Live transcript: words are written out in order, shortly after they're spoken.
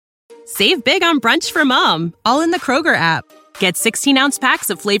Save big on brunch for mom, all in the Kroger app. Get 16-ounce packs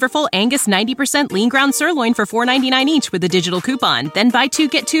of flavorful Angus 90% lean ground sirloin for $4.99 each with a digital coupon. Then buy 2,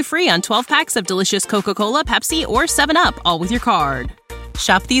 get 2 free on 12 packs of delicious Coca-Cola, Pepsi, or 7-Up, all with your card.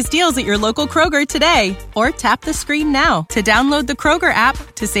 Shop these deals at your local Kroger today, or tap the screen now to download the Kroger app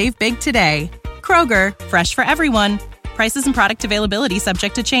to save big today. Kroger, fresh for everyone. Prices and product availability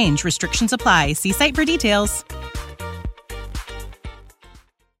subject to change. Restrictions apply. See site for details.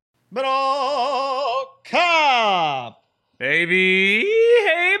 Middle Cup, baby.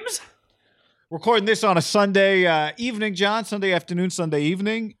 Habes. Recording this on a Sunday evening, John. Sunday afternoon, Sunday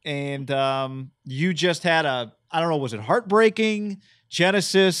evening. And you just had was it heartbreaking?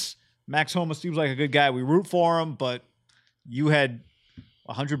 Genesis. Max Homa seems like a good guy. We root for him, but you had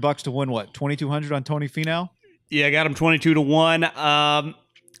 $100 to win what? 2,200 on Tony Finau? Yeah, I got him 22-1.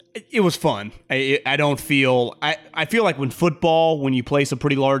 It was fun. I don't feel I feel like when you place a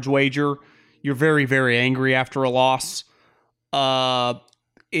pretty large wager, you're very, very angry after a loss.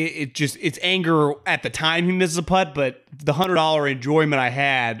 It's anger at the time he misses a putt, but the $100 enjoyment I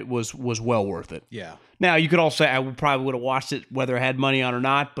had was well worth it. Yeah. Now you could also say I probably would have watched it whether I had money on or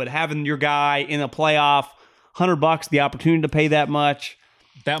not, but having your guy in a playoff, $100, the opportunity to pay that much.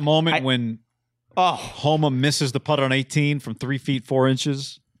 That moment when Homa misses the putt on 18 from 3 feet 4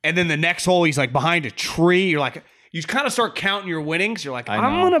 inches. And then the next hole, he's like behind a tree. You're like, you kind of start counting your winnings. You're like,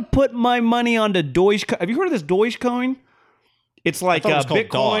 I'm going to put my money on the Doge. Have you heard of this Dogecoin? It's like it was called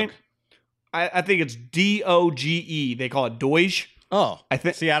Bitcoin. Dog. I think it's DOGE. They call it Doge. Oh, I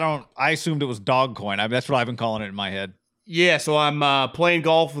think. See, I assumed it was Dogcoin. That's what I've been calling it in my head. Yeah, so I'm playing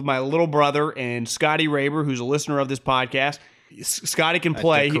golf with my little brother and Scotty Raber, who's a listener of this podcast. Scotty can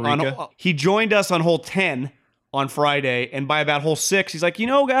play. He joined us on hole 10 on Friday, and by about hole 6, he's like,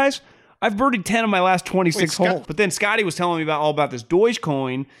 guys, I've birdied 10 of my last 26 holes. But then Scotty was telling me all about this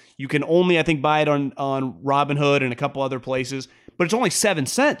Dogecoin. You can only, I think, buy it on Robinhood and a couple other places, but it's only 7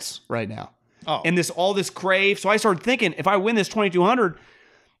 cents right now. Oh. And all this crave. So I started thinking, if I win this 2,200,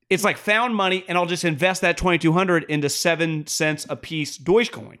 it's like found money, and I'll just invest that 2,200 into 7 cents a piece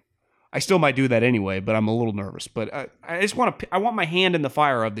Dogecoin. I still might do that anyway, but I'm a little nervous. But I just want my hand in the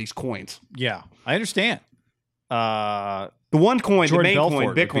fire of these coins. Yeah, I understand. The one coin, Jordan the main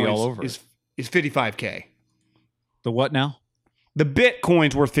Belfort coin, Bitcoin is $55K. The what now? The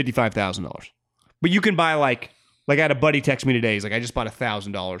Bitcoin's worth $55,000. But you can buy like I had a buddy text me today. He's like, I just bought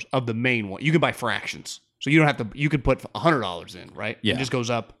 $1,000 of the main one. You can buy fractions. So you don't have to, you could put $100 in, right? Yeah. It just goes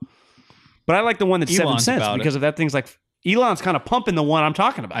up. But I like the one that's Elon's 7 cents because of that thing's like, Elon's kind of pumping the one I'm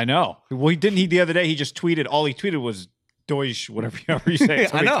talking about. I know. Well, the other day, he just tweeted, all he tweeted was Doge, whatever you say.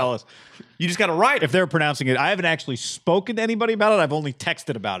 I know. Tell us. You just got to write it. If they're pronouncing it. I haven't actually spoken to anybody about it. I've only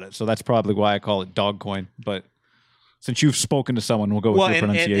texted about it. So that's probably why I call it Dogcoin. But since you've spoken to someone, we'll go with your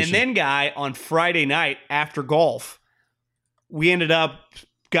pronunciation. And then, guy, on Friday night after golf, we ended up,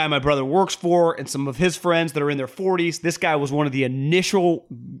 guy my brother works for and some of his friends that are in their 40s. This guy was one of the initial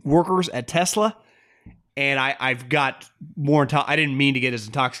workers at Tesla. And I've got more. I didn't mean to get as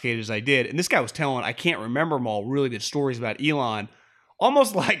intoxicated as I did. And this guy was telling, I can't remember them all, really good stories about Elon.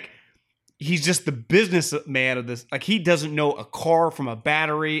 Almost like he's just the businessman of this. Like he doesn't know a car from a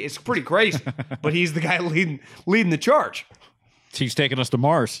battery. It's pretty crazy. But he's the guy leading the charge. He's taking us to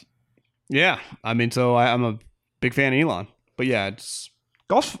Mars. Yeah. I mean, so I'm a big fan of Elon. But yeah, it's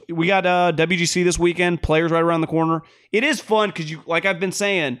golf. We got WGC this weekend. Players right around the corner. It is fun because like I've been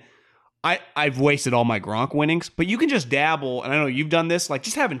saying, I've wasted all my Gronk winnings, but you can just dabble, and I know you've done this, like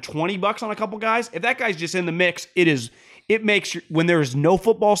just having $20 on a couple guys. If that guy's just in the mix, it makes when there's no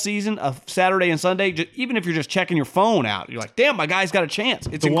football season of Saturday and Sunday, even if you're just checking your phone out, you're like, damn, my guy's got a chance.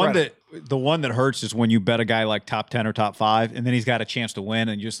 It's incredible. The one that hurts is when you bet a guy like top 10 or top 5, and then he's got a chance to win,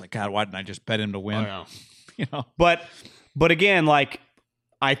 and you're just like, God, why didn't I just bet him to win? But again, like,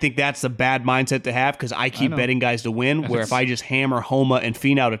 I think that's a bad mindset to have because I keep betting guys to win, where if I just hammer Homa and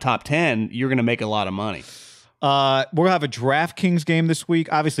Finau to top 10, you're going to make a lot of money. We're going to have a DraftKings game this week.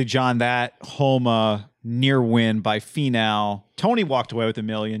 Obviously, John, that Homa near win by Finau. Tony walked away with $1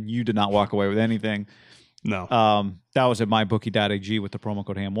 million. You did not walk away with anything. No. That was at mybookie.ag with the promo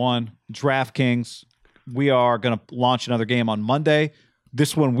code HAM1. DraftKings, we are going to launch another game on Monday.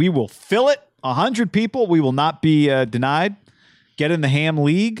 This one, we will fill it. 100 people. We will not be denied. Get in the Ham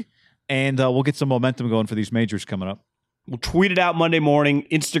League, and we'll get some momentum going for these majors coming up. We'll tweet it out Monday morning,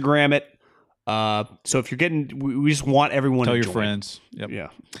 Instagram it. So if you're getting, we just want everyone to join. Tell your friends. Yep. Yeah.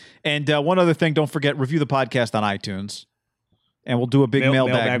 And one other thing, don't forget, review the podcast on iTunes, and we'll do a big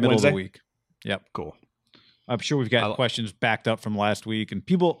mailbag middle Wednesday? Of the week. Yep. Cool. I'm sure we've got questions backed up from last week, and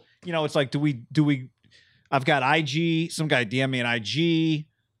people, it's like, do we? I've got IG. Some guy DM me an IG.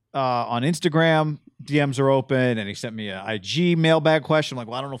 on Instagram. DMs are open, and he sent me an IG mailbag question. I'm like,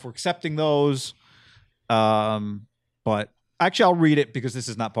 well, I don't know if we're accepting those. But actually, I'll read it because this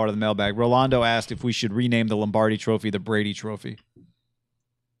is not part of the mailbag. Rolando asked if we should rename the Lombardi Trophy the Brady Trophy.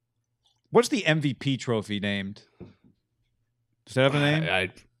 What's the MVP trophy named? Does that have a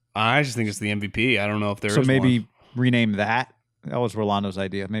name? I just think it's the MVP. I don't know if there is So maybe one. rename that. That was Rolando's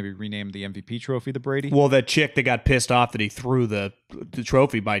idea. Maybe rename the MVP trophy the Brady. Well, that chick that got pissed off that he threw the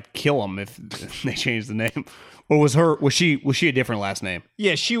trophy might kill him if they changed the name. Or was she a different last name?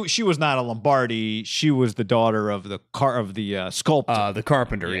 Yeah, she was not a Lombardi. She was the daughter of the sculptor. The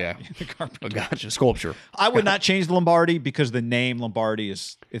carpenter, yeah. The carpenter. Oh, gotcha, sculpture. I would not change the Lombardi because the name Lombardi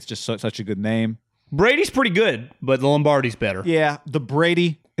it's just such a good name. Brady's pretty good, but the Lombardi's better. Yeah, the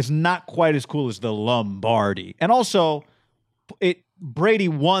Brady is not quite as cool as the Lombardi. And also, Brady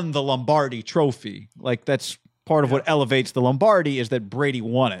won the Lombardi trophy. Like, that's part of what elevates the Lombardi is that Brady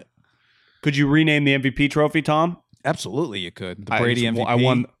won it. Could you rename the MVP trophy, Tom? Absolutely, you could. The Brady MVP. I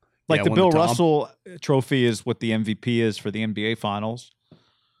won. Like yeah, the I won Bill the Tom. Russell trophy is what the MVP is for the NBA Finals.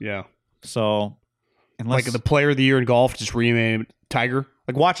 Yeah. So, unless Like the player of the year in golf, just rename it Tiger.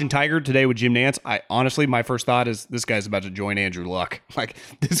 Like watching Tiger today with Jim Nance, honestly, my first thought is this guy's about to join Andrew Luck. Like,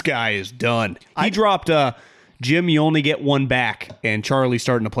 this guy is done. He dropped Jim, you only get one back, and Charlie's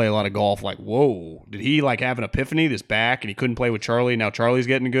starting to play a lot of golf. Like, whoa, did he like have an epiphany this back and he couldn't play with Charlie? Now Charlie's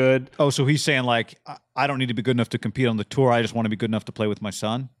getting good. Oh, so he's saying like, I don't need to be good enough to compete on the tour. I just want to be good enough to play with my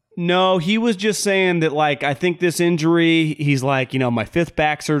son. No, he was just saying that, like, I think this injury, he's like, my fifth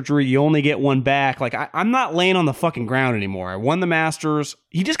back surgery, you only get one back. Like, I'm not laying on the fucking ground anymore. I won the Masters.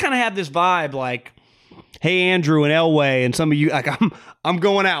 He just kind of had this vibe like, hey, Andrew and Elway and some of you, like, I'm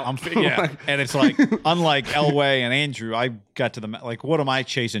going out. And it's like, unlike Elway and Andrew, I got to like, what am I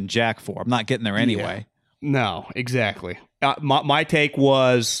chasing Jack for? I'm not getting there anyway. Yeah. No, exactly. My take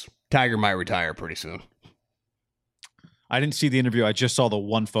was Tiger might retire pretty soon. I didn't see the interview. I just saw the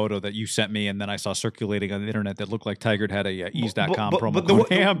one photo that you sent me, and then I saw circulating on the internet that looked like Tiger had a ease.com promo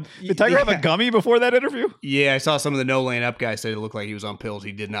code. Did Tiger have a gummy before that interview? Yeah, I saw some of the no laying up guys say it looked like he was on pills.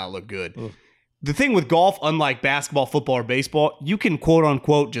 He did not look good. Ugh. The thing with golf, unlike basketball, football, or baseball, you can quote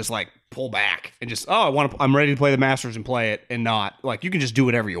unquote just like pull back and just, I'm ready to play the Masters and play it, and not like you can just do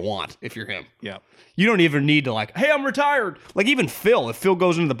whatever you want if you're him. Yeah. You don't even need to like, hey, I'm retired. Like even Phil, if Phil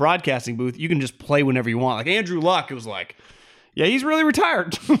goes into the broadcasting booth, you can just play whenever you want. Like Andrew Luck, it was like, yeah, he's really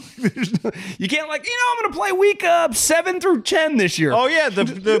retired. You can't like, I'm going to play week 7 through 10 this year. Oh yeah,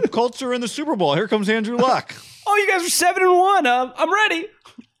 the Colts are in the Super Bowl. Here comes Andrew Luck. Oh, you guys are 7-1. I'm ready.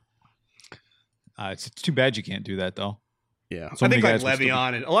 It's too bad you can't do that though. Yeah, So I think many like guys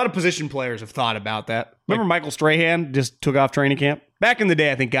Le'Veon and a lot of position players have thought about that. Remember Michael Strahan just took off training camp? Back in the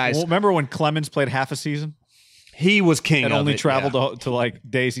day, I think guys. Well, remember when Clemens played half a season? He was king and of only it, traveled to like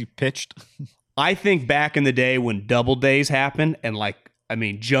days he pitched. I think back in the day when double days happened and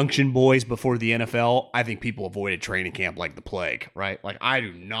junction boys before the NFL, I think people avoided training camp like the plague, right? Like I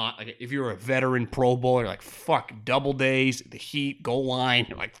do not. Like, if you're a veteran Pro Bowler, like fuck double days, the heat, goal line,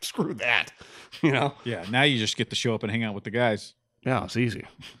 you're like screw that, Yeah, now you just get to show up and hang out with the guys. Yeah, it's easy.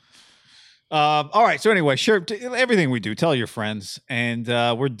 All right. So anyway, sure. Everything we do, tell your friends. And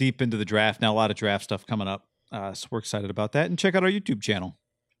we're deep into the draft now. A lot of draft stuff coming up. So we're excited about that. And check out our YouTube channel.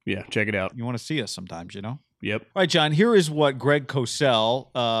 Yeah, check it out. You want to see us sometimes, Yep. All right, John. Here is what Greg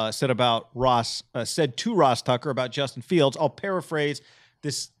Cosell said about Ross. Said to Ross Tucker about Justin Fields. I'll paraphrase.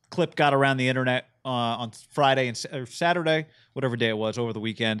 This clip got around the internet on Friday or Saturday, whatever day it was, over the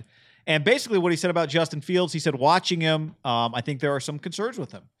weekend. And basically, what he said about Justin Fields, he said, watching him, I think there are some concerns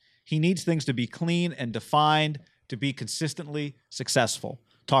with him. He needs things to be clean and defined to be consistently successful.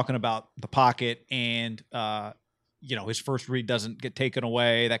 Talking about the pocket and his first read doesn't get taken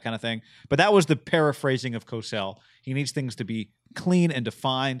away, that kind of thing. But that was the paraphrasing of Cosell. He needs things to be clean and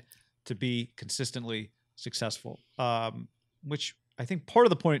defined to be consistently successful, which I think part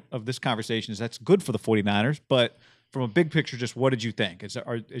of the point of this conversation is that's good for the 49ers. But from a big picture, just what did you think?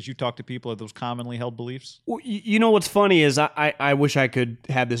 As you talk to people, are those commonly held beliefs? Well, what's funny is I wish I could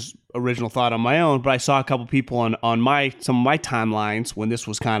have this original thought on my own, but I saw a couple people on some of my timelines when this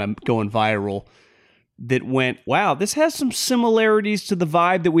was kind of going viral that went, wow, this has some similarities to the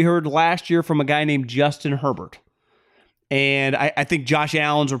vibe that we heard last year from a guy named Justin Herbert. And I think Josh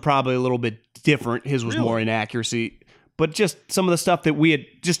Allen's were probably a little bit different. His was more inaccuracy. But just some of the stuff that we had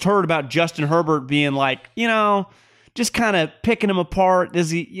just heard about Justin Herbert being like, just kind of picking him apart. Does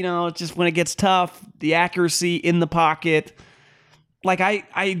he, just when it gets tough, the accuracy in the pocket. Like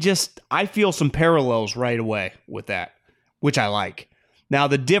I feel some parallels right away with that, which I like. Now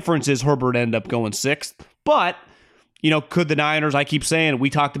the difference is Herbert ended up going 6th, but could the Niners, I keep saying, we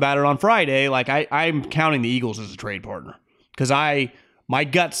talked about it on Friday, like I'm counting the Eagles as a trade partner. Because my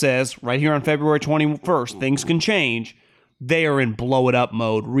gut says, right here on February 21st, things can change. They are in blow it up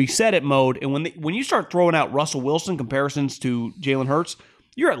mode, reset it mode. And when you start throwing out Russell Wilson comparisons to Jalen Hurts,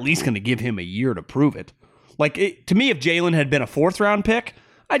 you're at least going to give him a year to prove it. Like, to me, if Jalen had been a 4th round pick,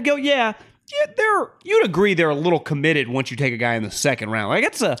 I'd go, you'd agree they're a little committed once you take a guy in the 2nd round. Like,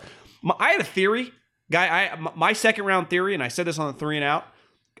 I had a theory. My 2nd round theory, and I said this on the 3 and Out,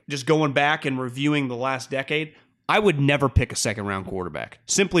 just going back and reviewing the last decade, I would never pick a 2nd round quarterback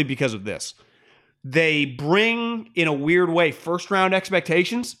simply because of this. They bring, in a weird way, 1st round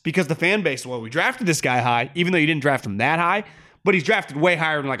expectations because the fan base, well, we drafted this guy high, even though you didn't draft him that high, but he's drafted way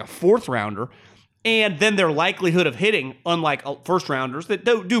higher than like a 4th rounder. And then their likelihood of hitting, unlike 1st rounders that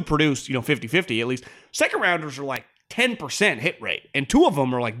do produce, 50-50 at least, 2nd rounders are like 10% hit rate. And 2 of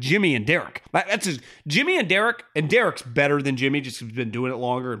them are like Jimmy and Derek. Jimmy and Derek, and Derek's better than Jimmy, just has been doing it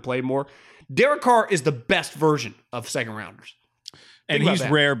longer and played more. Derek Carr is the best version of 2nd rounders. And he's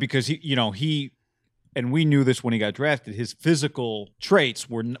rare because he and we knew this when he got drafted, his physical traits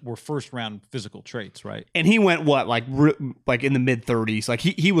were 1st round physical traits, right? And he went like in the mid 30s. Like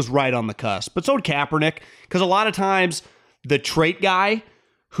he was right on the cusp. But so did Kaepernick, because a lot of times the trait guy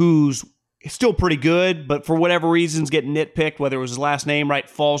who's still pretty good, but for whatever reasons getting nitpicked, whether it was his last name, right,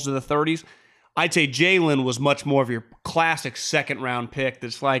 falls to the 30s. I'd say Jalen was much more of your classic 2nd round pick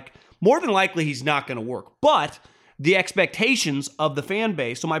that's like, more than likely he's not going to work. But the expectations of the fan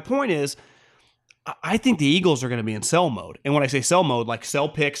base. So my point is, I think the Eagles are going to be in sell mode. And when I say sell mode, like sell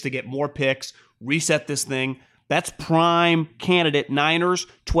picks to get more picks, reset this thing. That's prime candidate. Niners,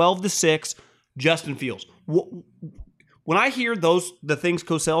 12-6, Justin Fields. When I hear the things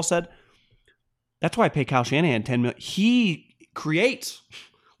Cosell said, that's why I pay Kyle Shanahan $10 million. He creates.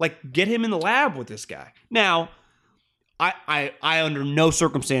 Like, get him in the lab with this guy. Now, I under no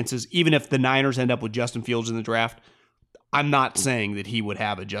circumstances, even if the Niners end up with Justin Fields in the draft, I'm not saying that he would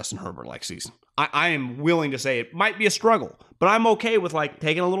have a Justin Herbert-like season. I am willing to say it might be a struggle, but I'm okay with like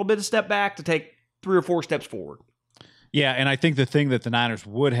taking a little bit of step back to take 3 or 4 steps forward. Yeah, and I think the thing that the Niners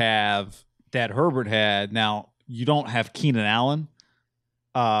would have that Herbert had, now you don't have Keenan Allen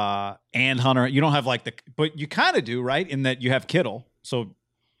and Hunter. You don't have but you kind of do, right? In that you have Kittle. So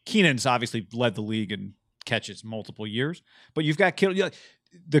Keenan's obviously led the league in catches multiple years, but you've got Kittle. You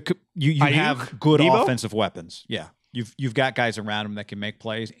have good Debo? Offensive weapons. Yeah. You've got guys around him that can make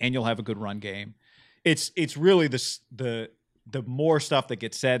plays, and you'll have a good run game. It's really the more stuff that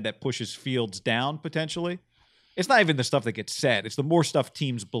gets said that pushes Fields down potentially. It's not even the stuff that gets said. It's the more stuff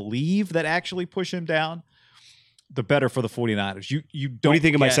teams believe that actually push him down, the better for the 49ers. You don't. What do you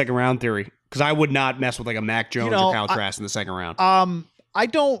think of my 2nd round theory? Because I would not mess with like a Mac Jones or Kyle Trask in the 2nd round.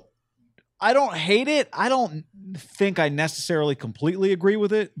 I don't hate it. I don't think I necessarily completely agree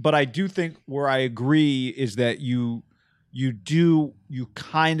with it, but I do think where I agree is that you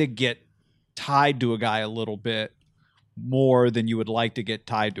kind of get tied to a guy a little bit more than you would like to get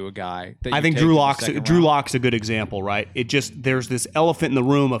tied to a guy. I think Drew Lock's a good example, right? There's this elephant in the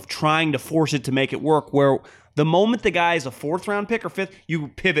room of trying to force it to make it work, where the moment the guy is a 4th round pick or 5th, you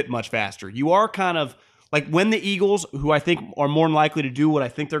pivot much faster. You are kind of like when the Eagles, who I think are more than likely to do what I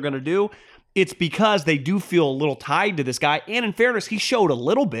think they're going to do, it's because they do feel a little tied to this guy. And in fairness, he showed a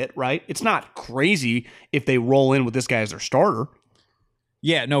little bit, right? It's not crazy if they roll in with this guy as their starter.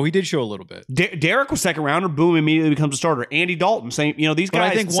 Yeah, no, he did show a little bit. Derek was 2nd rounder, boom, immediately becomes a starter. Andy Dalton, same. These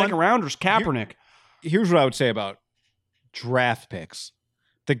guys, I think 2nd rounders, Kaepernick. Here's what I would say about draft picks.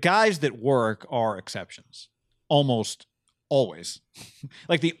 The guys that work are exceptions. Almost always.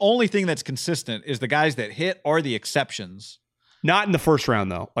 Like the only thing that's consistent is the guys that hit are the exceptions. Not in the 1st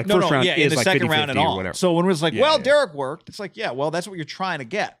round, though. Like first round is in the like 2nd round and all. Whatever. So when it was like, Derek worked, it's like, that's what you're trying to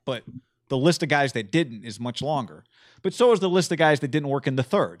get. But the list of guys that didn't is much longer. But so is the list of guys that didn't work in the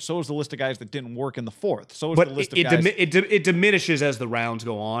 3rd. So is the list of guys that didn't work in the 4th. So is the list of guys. It diminishes as the rounds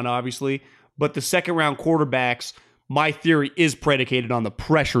go on, obviously. But the 2nd round quarterbacks, my theory is predicated on the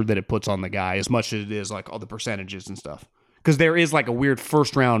pressure that it puts on the guy as much as it is like all the percentages and stuff. Because there is like a weird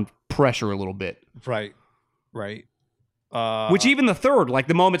 1st round pressure a little bit. Right. Which even the 3rd, like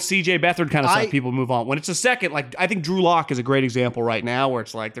the moment CJ Beathard kind of stuff, people move on. When it's a 2nd, like I think Drew Lock is a great example right now, where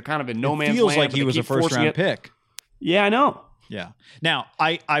it's like they're kind of in no man's land. Feels like he was a 1st round pick. Yeah, I know. Yeah. Now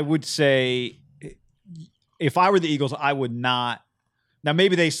I would say if I were the Eagles, I would not. Now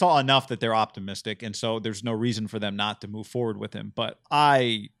maybe they saw enough that they're optimistic, and so there's no reason for them not to move forward with him. But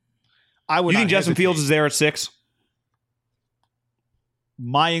I would. You think Justin Fields is there at 6?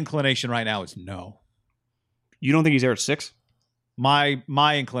 My inclination right now is no. You don't think he's there at 6? My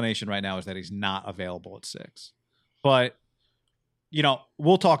inclination right now is that he's not available at 6. But,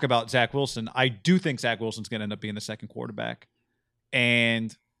 we'll talk about Zach Wilson. I do think Zach Wilson's going to end up being the second quarterback.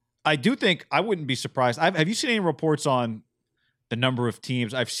 And I do think I wouldn't be surprised. Have you seen any reports on the number of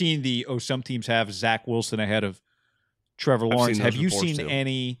teams? I've seen some teams have Zach Wilson ahead of Trevor Lawrence. Have you seen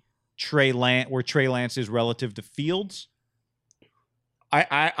any where Trey Lance is relative to Fields?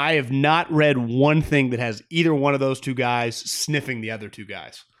 I have not read one thing that has either one of those two guys sniffing the other two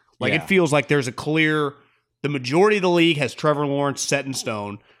guys. It feels like there's the majority of the league has Trevor Lawrence set in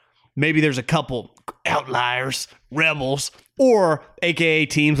stone. Maybe there's a couple outliers, rebels, or AKA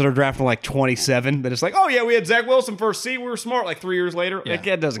teams that are drafting 27 that it's like, oh yeah, we had Zach Wilson first. See, we were smart 3 years later. Yeah.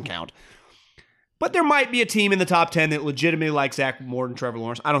 That doesn't count. But there might be a team in the top 10 that legitimately likes Zach more than Trevor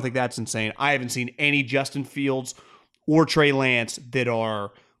Lawrence. I don't think that's insane. I haven't seen any Justin Fields or Trey Lance that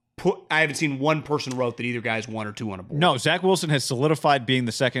are I haven't seen one person wrote that either guy's 1 or 2 on a board. No, Zach Wilson has solidified being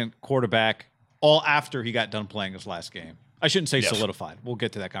the second quarterback all after he got done playing his last game. I shouldn't say solidified. We'll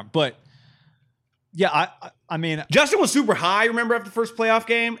get to that. But yeah, I mean, Justin was super high, remember, after the first playoff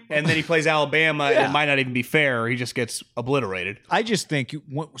game, and then he plays Alabama, and it might not even be fair. He just gets obliterated. I just think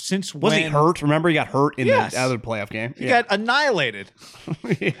since was he hurt? Remember, he got hurt in the other playoff game. He got annihilated.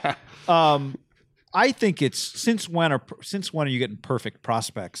 Yeah. I think it's since when are you getting perfect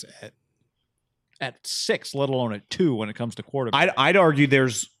prospects at 6, let alone at 2 when it comes to quarterback? I'd argue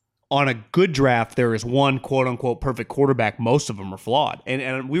there's on a good draft there is one quote unquote perfect quarterback. Most of them are flawed,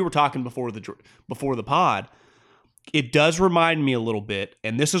 and we were talking before the pod. It does remind me a little bit,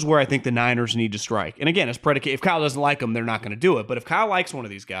 and this is where I think the Niners need to strike. And again, it's predicated. If Kyle doesn't like them, they're not going to do it. But if Kyle likes one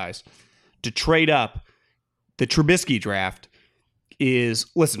of these guys, to trade up, the Trubisky draft is,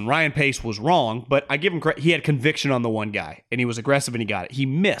 listen, Ryan Pace was wrong, but I give him credit. He had conviction on the one guy, and he was aggressive, and he got it. He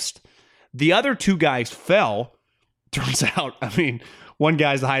missed. The other 2 guys fell. Turns out, one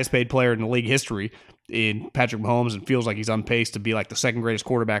guy's the highest paid player in the league history in Patrick Mahomes and feels like he's on pace to be the second greatest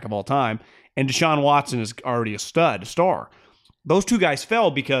quarterback of all time. And Deshaun Watson is already a star. Those 2 guys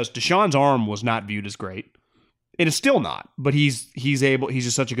fell because Deshaun's arm was not viewed as great. It is still not, but he's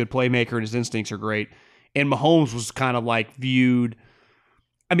just such a good playmaker and his instincts are great. And Mahomes was kind of viewed,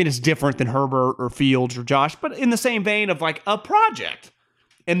 it's different than Herbert or Fields or Josh, but in the same vein of a project.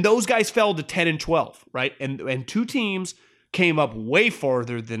 And those guys fell to 10 and 12, right? And 2 teams came up way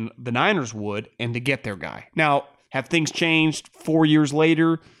farther than the Niners would and to get their guy. Now, have things changed 4 years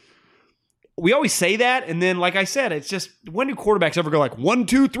later? We always say that, and then, like I said, it's just, when do quarterbacks ever go 1,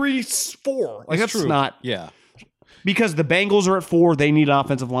 2, 3, 4? That's true. Not. Yeah. Because the Bengals are at 4. They need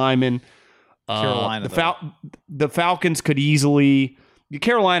offensive linemen. Carolina, the Falcons could easily...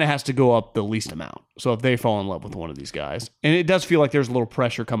 Carolina has to go up the least amount. So if they fall in love with one of these guys. And it does feel like there's a little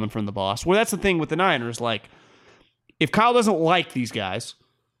pressure coming from the boss. Well, that's the thing with the Niners. If Kyle doesn't like these guys,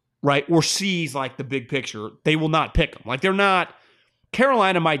 right, or sees the big picture, they will not pick them. They're not...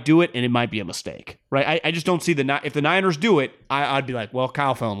 Carolina might do it, and it might be a mistake, right? I just don't see if the Niners do it, I'd be well,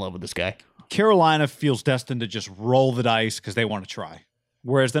 Kyle fell in love with this guy. Carolina feels destined to just roll the dice because they want to try.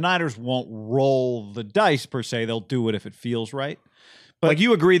 Whereas the Niners won't roll the dice, per se. They'll do it if it feels right. But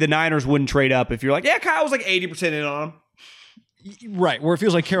you agree the Niners wouldn't trade up if you're Kyle was 80% in on him. Right, where it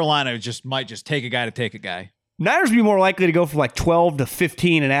feels like Carolina might just take a guy to take a guy. Niners would be more likely to go from 12 to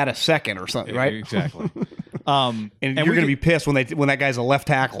 15 and add a second or something, right? Exactly. And you're going to be pissed when that guy's a left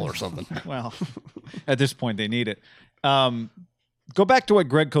tackle or something. Well, at this point, they need it. Go back to what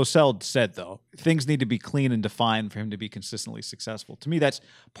Greg Cosell said, though. Things need to be clean and defined for him to be consistently successful. To me, that's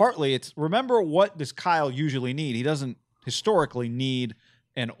partly remember what does Kyle usually need? He doesn't historically need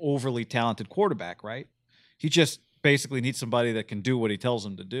an overly talented quarterback, right? He just basically needs somebody that can do what he tells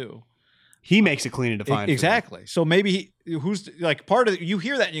him to do. He makes it clean and defined. Exactly. So maybe who's part of you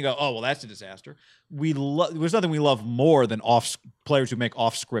hear that and you go, oh, well, that's a disaster. There's nothing we love more than players who make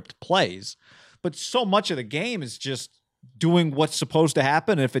off-script plays. But so much of the game is just doing what's supposed to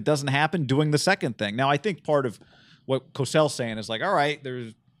happen. And if it doesn't happen, doing the second thing. Now, I think part of what Cosell's saying is all right,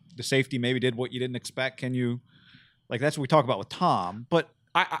 there's the safety maybe did what you didn't expect. Can you, that's what we talk about with Tom. But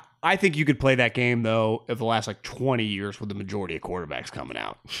I think you could play that game, though, of the last 20 years with the majority of quarterbacks coming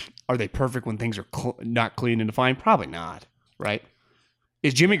out. Are they perfect when things are not clean and defined? Probably not, right?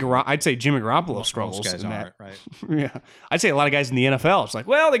 Is I'd say Jimmy Garoppolo struggles. Most guys in that. Right? Yeah. I'd say a lot of guys in the NFL, it's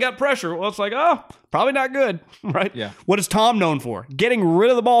well, they got pressure. Well, it's probably not good, right? Yeah. What is Tom known for? Getting rid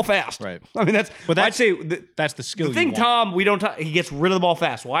of the ball fast. Right. I'd say that's the skill. The thing, Tom, he gets rid of the ball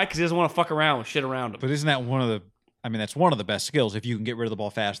fast. Why? Because he doesn't want to fuck around with shit around him. But isn't that one of the... that's one of the best skills if you can get rid of the ball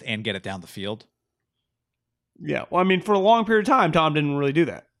fast and get it down the field. Yeah. Well, for a long period of time, Tom didn't really do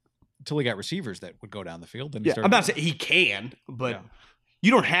that. Until he got receivers that would go down the field. Then I'm not saying he can, but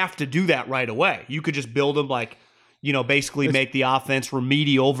you don't have to do that right away. You could just build them basically make the offense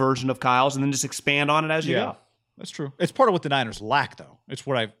remedial version of Kyle's and then just expand on it as you go. That's true. It's part of what the Niners lack, though. It's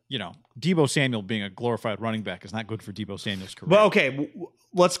what Deebo Samuel being a glorified running back is not good for Deebo Samuel's career. Well, okay,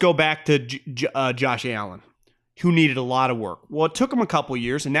 let's go back to Josh Allen, who needed a lot of work. Well, it took him a couple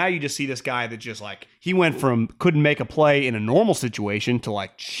years, and now you just see this guy that just he went from couldn't make a play in a normal situation to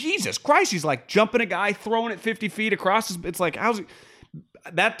Jesus Christ, he's jumping a guy, throwing it 50 feet across his. It's how's it?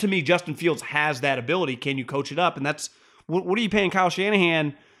 That to me, Justin Fields has that ability. Can you coach it up? And that's what are you paying Kyle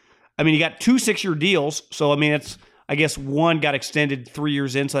Shanahan? I mean, you got 2 6-year deals. So, I mean, I guess one got extended 3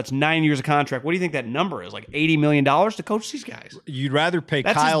 years in. So that's 9 years of contract. What do you think that number is? $80 million to coach these guys? You'd rather pay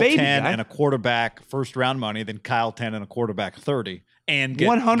Kyle 10 and a quarterback first round money than Kyle 10 and a quarterback 30 and give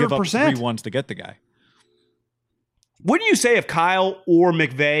up 3 ones to get the guy. Wouldn't you say if Kyle or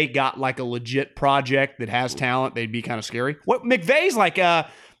McVay got a legit project that has talent, they'd be kind of scary? What McVay's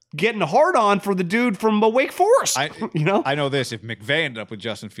getting a hard on for the dude from Wake Forest. I know this. If McVay ended up with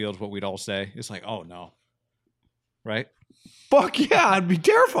Justin Fields, what we'd all say is oh no, right? Fuck yeah, it'd be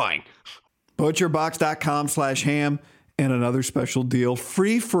terrifying. ButcherBox.com/ham and another special deal.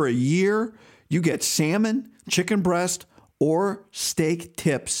 Free for a year. You get salmon, chicken breast, or steak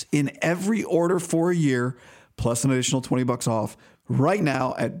tips in every order for a year, plus an additional $20 off right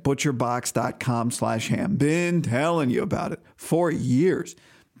now at ButcherBox.com/ham. Been telling you about it for years.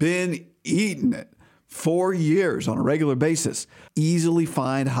 Been eating it for years on a regular basis. Easily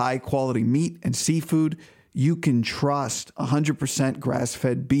find high-quality meat and seafood you can trust. 100%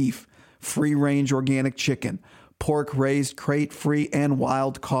 grass-fed beef, free-range organic chicken, pork-raised, crate-free, and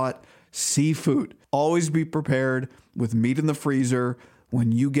wild-caught seafood. Always be prepared with meat in the freezer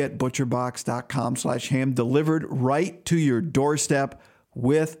when you get ButcherBox.com/ham delivered right to your doorstep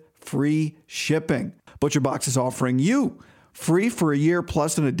with free shipping. ButcherBox is offering you free for a year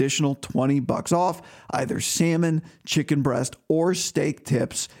plus an additional $20 off either salmon, chicken breast, or steak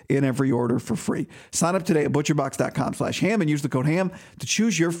tips in every order for free. Sign up today at ButcherBox.com/ham and use the code HAM to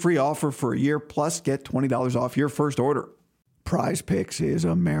choose your free offer for a year plus get $20 off your first order. Prize Picks is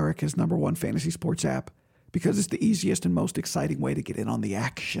America's #1 fantasy sports app because it's the easiest and most exciting way to get in on the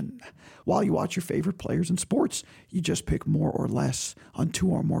action. While you watch your favorite players in sports, you just pick more or less on 2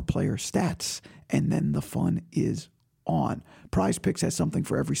 or more player stats, and then the fun is on. Prize Picks has something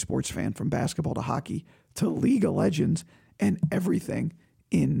for every sports fan, from basketball to hockey to League of Legends and everything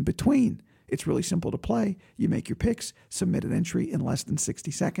in between. It's really simple to play. You make your picks, submit an entry in less than 60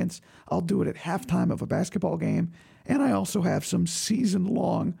 seconds. I'll do it at halftime of a basketball game, and I also have some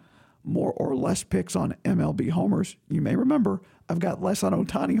season-long more or less picks on MLB homers. You may remember I've got less on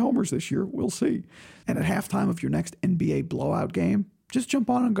Ohtani homers this year. We'll see. And at halftime of your next NBA blowout game, just jump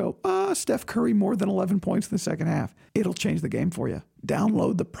on and go, Steph Curry more than 11 points in the second half. It'll change the game for you.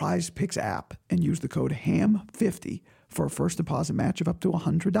 Download the Prize Picks app and use the code HAM50 for a first deposit match of up to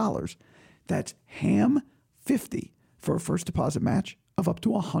 $100. That's HAM50 for a first deposit match of up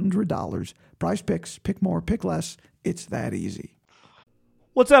to $100. Prize Picks, pick more, pick less. It's that easy.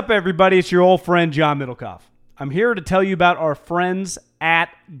 What's up, everybody? It's your old friend, John Middlecoff. I'm here to tell you about our friends at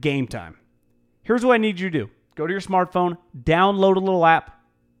Game Time. Here's what I need you to do. Go to your smartphone, download a little app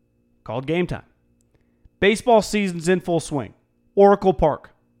called Game Time. Baseball season's in full swing. Oracle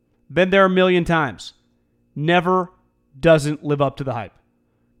Park. Been there a million times. Never doesn't live up to the hype.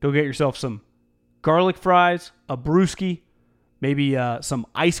 Go get yourself some garlic fries, a brewski, maybe some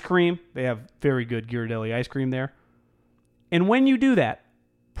ice cream. They have very good Ghirardelli ice cream there. And when you do that,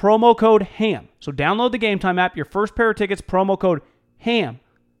 promo code HAM. So download the Game Time app. Your first pair of tickets, promo code HAM,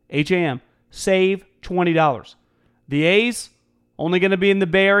 H-A-M, save $20. The A's, only going to be in the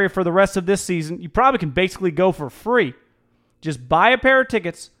Bay Area for the rest of this season. You probably can basically go for free. Just buy a pair of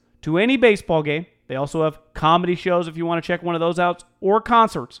tickets to any baseball game. They also have comedy shows if you want to check one of those out, or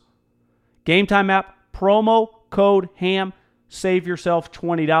concerts. Game Time app, promo code HAM, save yourself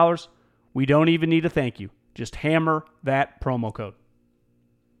 $20. We don't even need a thank you. Just hammer that promo code.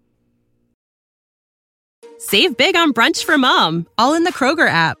 Save big on brunch for mom, all in the Kroger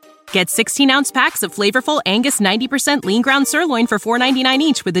app. Get 16-ounce packs of flavorful Angus 90% lean ground sirloin for $4.99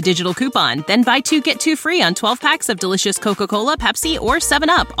 each with a digital coupon. Then buy 2, get 2 free on 12 packs of delicious Coca-Cola, Pepsi, or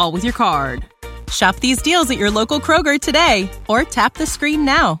 7-Up, all with your card. Shop these deals at your local Kroger today, or tap the screen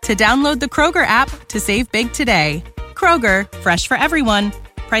now to download the Kroger app to save big today. Kroger, fresh for everyone.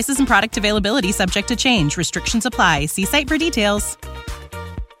 Prices and product availability subject to change. Restrictions apply. See site for details.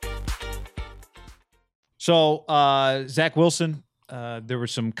 So, Zach Wilson, there were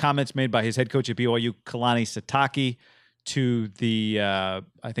some comments made by his head coach at BYU, Kalani Sitake, to the,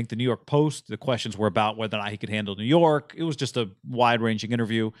 I think, the New York Post. The questions were about whether or not he could handle New York. It was just a wide-ranging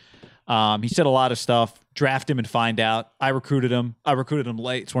interview. He said a lot of stuff. Draft him and find out. I recruited him. I recruited him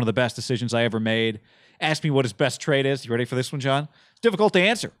late. It's one of the best decisions I ever made. Ask me what his best trait is. You ready for this one, John? It's difficult to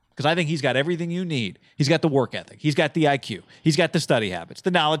answer because I think he's got everything you need. He's got the work ethic. He's got the IQ. He's got the study habits,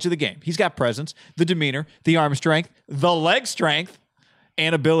 the knowledge of the game. He's got presence, the demeanor, the arm strength, the leg strength,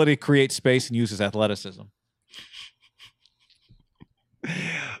 and ability to create space and use his athleticism.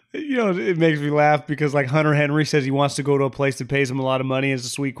 You know, it makes me laugh because like Hunter Henry says he wants to go to a place that pays him a lot of money as a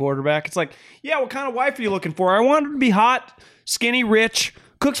sweet quarterback. It's like, yeah, what kind of wife are you looking for? I want her to be hot, skinny, rich,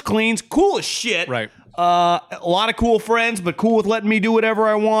 cooks, cleans, cool as shit. Right. A lot of cool friends, but cool with letting me do whatever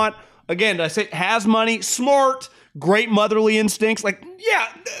I want. Again, did I say has money, smart, great motherly instincts? Like, yeah,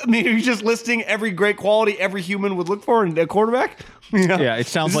 I mean, you're just listing every great quality every human would look for in a quarterback. Yeah, it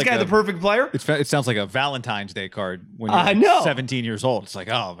sounds Is like this guy the perfect player. It sounds like a Valentine's Day card when you're 17 years old. It's like,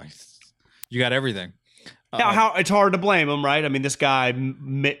 oh, you got everything. How it's hard to blame him, right? I mean, this guy,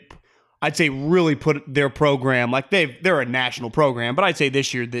 I'd say, really put their program like they're a national program, but I'd say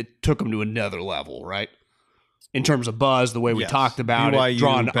this year that took them to another level, right? In terms of buzz, the way we talked about BYU it,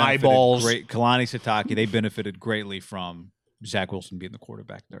 drawing eyeballs. Kalani Sitake, they benefited greatly from Zach Wilson being the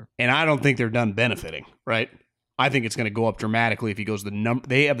quarterback there. And I don't think they're done benefiting, right? I think it's going to go up dramatically if he goes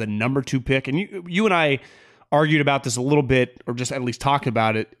they have the number 2 pick. And you and I argued about this a little bit, or just at least talked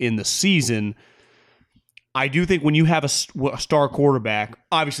about it in the season. I do think when you have a star quarterback,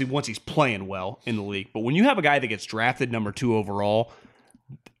 obviously once he's playing well in the league, but when you have a guy that gets drafted number 2 overall,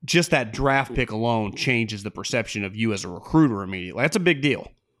 just that draft pick alone changes the perception of you as a recruiter immediately. That's a big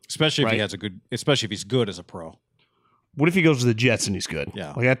deal. Especially if he's good as a pro. What if he goes to the Jets and he's good?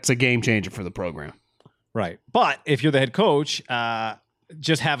 Yeah. Like that's a game changer for the program. Right. But if you're the head coach,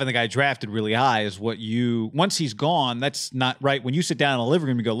 just having the guy drafted really high is once he's gone, that's not right. When you sit down in a living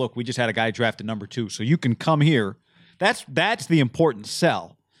room and go, look, we just had a guy drafted number 2, so you can come here. That's the important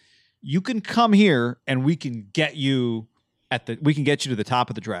sell. You can come here and we can get you to the top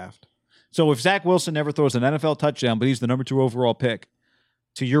of the draft. So if Zach Wilson never throws an NFL touchdown, but he's the number 2 overall pick,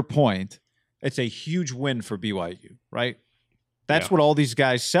 to your point, it's a huge win for BYU, right? That's what all these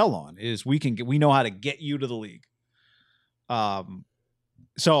guys sell on is we know how to get you to the league.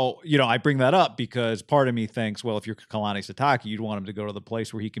 So, I bring that up because part of me thinks, well, if you're Kalani Sitake, you'd want him to go to the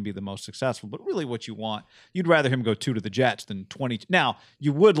place where he can be the most successful. But really what you'd rather him go 2 to the Jets than 20. Now,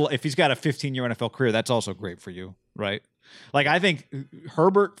 you would, if he's got a 15-year NFL career, that's also great for you, right? Like, I think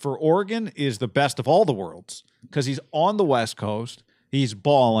Herbert for Oregon is the best of all the worlds because he's on the West Coast. He's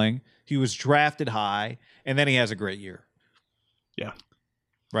balling. He was drafted high, and then he has a great year. Yeah.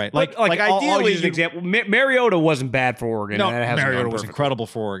 Right. Like ideally, I'll use an example. Mariota wasn't bad for Oregon. No, and Mariota was incredible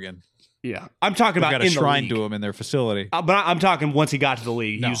for Oregon. Yeah. I'm talking about got a shrine to him in their facility. But I'm talking once he got to the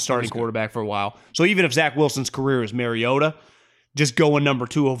league. He was starting quarterback for a while. So even if Zach Wilson's career is Mariota, just going number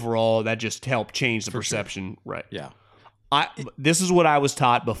 2 overall, that just helped change the perception. Sure. Right. Yeah. This is what I was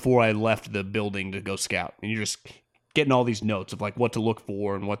taught before I left the building to go scout. And you're just getting all these notes of like what to look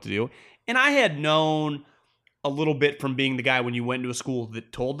for and what to do. And I had known a little bit from being the guy when you went to a school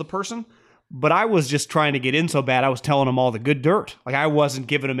that told the person, but I was just trying to get in so bad I was telling them all the good dirt. Like I wasn't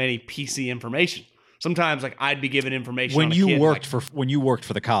giving them any PC information. Sometimes like I'd be given information when you worked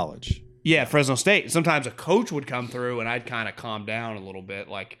for the college. Yeah, Fresno State. Sometimes a coach would come through and I'd kind of calm down a little bit.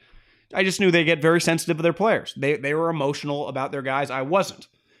 Like I just knew they get very sensitive with their players. They were emotional about their guys. I wasn't.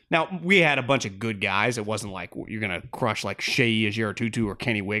 Now, we had a bunch of good guys. It wasn't like you're going to crush like Shea Ajero-Tutu or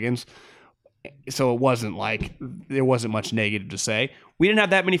Kenny Wiggins. So it wasn't like there wasn't much negative to say. We didn't have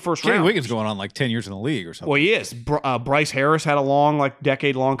that many first rounders. Kenny Wiggins going on like 10 years in the league or something. Well, he is. Bryce Harris had a long, like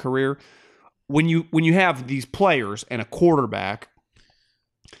decade-long career. When you have these players and a quarterback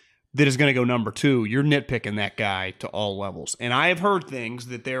that is going to go number 2, you're nitpicking that guy to all levels. And I have heard things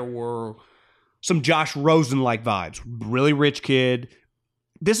that there were some Josh Rosen-like vibes. Really rich kid.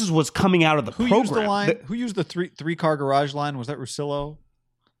 This is what's coming out of the program. Used the line? Who used the three-car garage line? Was that Russillo?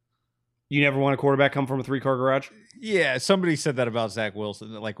 You never want a quarterback come from a 3-car garage? Yeah, somebody said that about Zach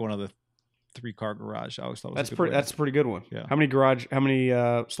Wilson, like one of the 3-car garage. I always thought that's a pretty good one. Yeah. How many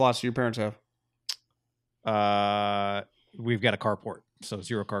slots do your parents have? We've got a carport, so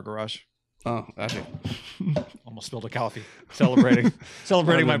 0-car garage. Oh, I see. Almost spilled a coffee. Celebrating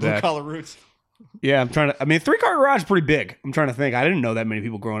my blue collar roots. Yeah, 3-car garage is pretty big. I'm trying to think. I didn't know that many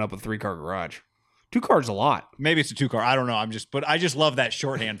people growing up with 3-car garage. 2 cars a lot. Maybe it's a 2-car. I don't know. I just love that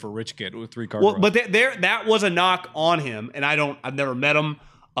shorthand for rich kid with 3-car. Well, but that was a knock on him, and I've never met him.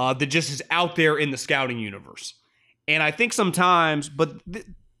 That just is out there in the scouting universe, and I think sometimes.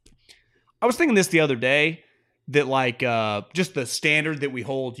 I was thinking this the other day that like just the standard that we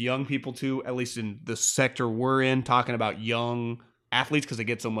hold young people to, at least in the sector we're in, talking about young athletes because they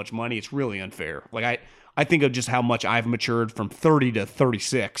get so much money. It's really unfair. Like I think of just how much I've matured from 30 to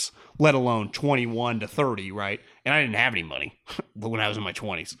 36, let alone 21 to 30, right? And I didn't have any money when I was in my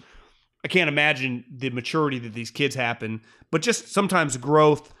 20s. I can't imagine the maturity that these kids happen, but just sometimes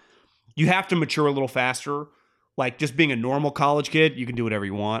growth, you have to mature a little faster. Like just being a normal college kid, you can do whatever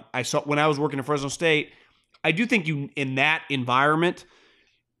you want. I saw when I was working at Fresno State, I do think you in that environment,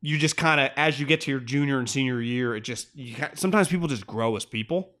 you just kind of, as you get to your junior and senior year, sometimes people just grow as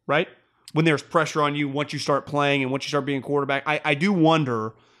people, right? When there's pressure on you, once you start playing and once you start being a quarterback, I do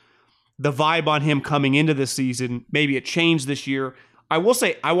wonder the vibe on him coming into this season. Maybe it changed this year. I will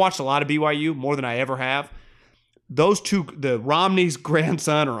say I watched a lot of BYU, more than I ever have. Those two, the Romney's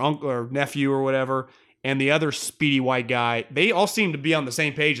grandson or uncle or nephew or whatever, and the other speedy white guy, they all seem to be on the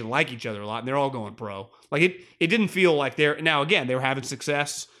same page and like each other a lot, and they're all going pro. Like it didn't feel like they were having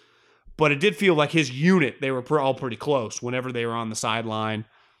success, but it did feel like his unit, they were all pretty close whenever they were on the sideline.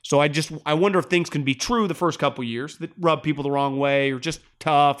 So I wonder if things can be true the first couple years that rub people the wrong way or just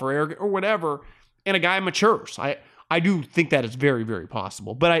tough or arrogant or whatever, and a guy matures. I do think that is very, very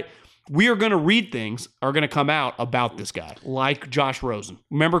possible. But we are going to read things are going to come out about this guy, like Josh Rosen.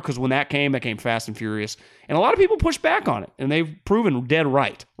 Remember, because when that came fast and furious. And a lot of people pushed back on it, and they've proven dead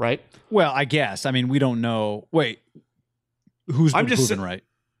right? Well, I guess. I mean, we don't know. Wait, who's been proven right?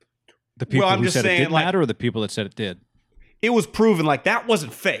 The people who said it didn't matter or the people that said it did? It was proven like that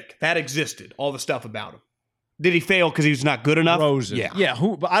wasn't fake. That existed, all the stuff about him. Did he fail because he was not good enough? Rosen. Yeah.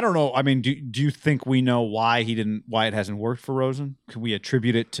 But I don't know. I mean, do you think we know why it hasn't worked for Rosen? Can we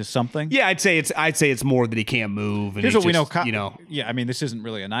attribute it to something? Yeah, I'd say it's more that he can't move. And here's what we know. Yeah, I mean, this isn't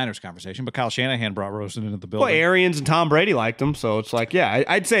really a Niners conversation, but Kyle Shanahan brought Rosen into the building. Well, Arians and Tom Brady liked him, so it's like, yeah,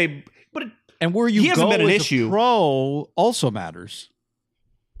 I'd say. But and where you he hasn't go been an as issue. A pro also matters.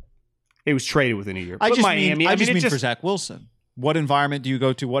 It was traded within a year. I just mean for Zach Wilson. What environment do you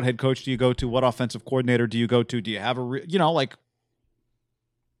go to? What head coach do you go to? What offensive coordinator do you go to? Do you have for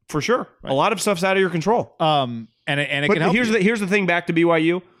sure. Right. A lot of stuff's out of your control. And it can help. Here's the thing. Back to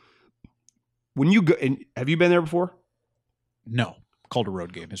BYU. When you go, have you been there before? No, called a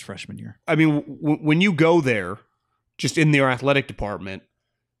road game his freshman year. I mean, when you go there, just in their athletic department,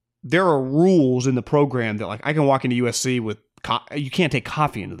 there are rules in the program that like I can walk into USC with you can't take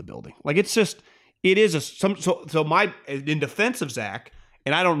coffee into the building. Like it's just. It is in defense of Zach,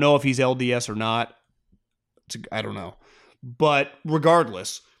 and I don't know if he's LDS or not. I don't know. But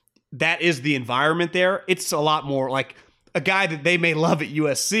regardless, that is the environment there. It's a lot more like a guy that they may love at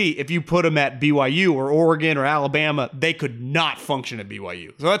USC. If you put him at BYU or Oregon or Alabama, they could not function at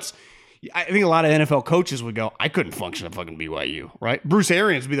BYU. So I think a lot of NFL coaches would go, I couldn't function at fucking BYU, right? Bruce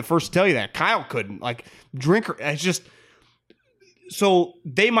Arians would be the first to tell you that. Kyle couldn't. Like, Drinker, it's just... So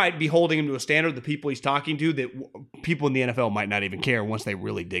they might be holding him to a standard, the people he's talking to, that people in the NFL might not even care once they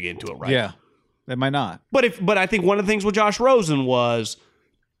really dig into it, right? Yeah, they might not. But I think one of the things with Josh Rosen was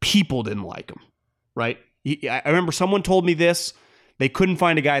people didn't like him, right? I remember someone told me this. They couldn't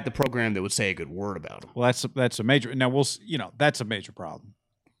find a guy at the program that would say a good word about him. Well, that's a major. Now that's a major problem.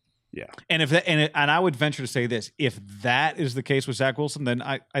 Yeah, and I would venture to say this: if that is the case with Zach Wilson, then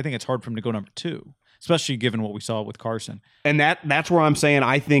I think it's hard for him to go number 2. Especially given what we saw with Carson. And that's where I'm saying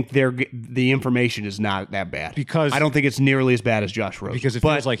I think the information is not that bad. Because I don't think it's nearly as bad as Josh Rosen. Because it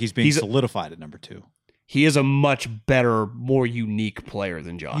feels like he's being solidified at number 2. He is a much better, more unique player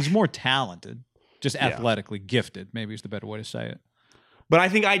than Josh. He's more talented. Just athletically gifted, maybe is the better way to say it. But I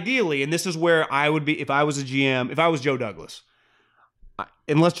think ideally, and this is where I would be if I was a GM, if I was Joe Douglas,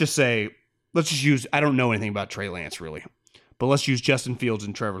 and let's just use, I don't know anything about Trey Lance really, but let's use Justin Fields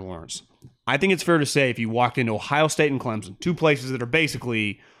and Trevor Lawrence. I think it's fair to say if you walked into Ohio State and Clemson, 2 places that are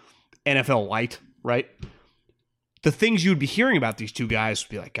basically NFL light, right? The things you'd be hearing about these 2 guys would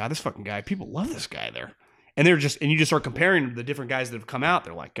be like, God, this fucking guy, people love this guy there. And you just start comparing them to the different guys that have come out.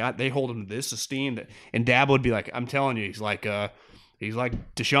 They're like, God, they hold him to this esteem. And Dabo would be like, I'm telling you, he's like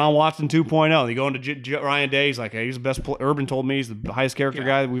Deshaun Watson 2.0. You go into Ryan Day, he's like, hey, he's the best. Urban told me he's the highest character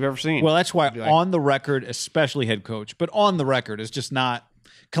guy that we've ever seen. Well, that's why on the record, especially head coach, but on the record is just not.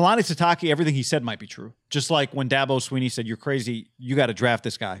 Kalani Sitake, everything he said might be true. Just like when Dabo Swinney said, you're crazy, you got to draft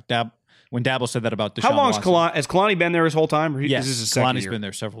this guy. When Dabo said that about Deshaun How long Watson. has Kalani been there his whole time? Or yes, is this his second Kalani's year? Been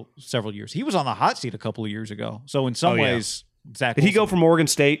there several years. He was on the hot seat a couple of years ago. So in some ways, Zach Did he go from Oregon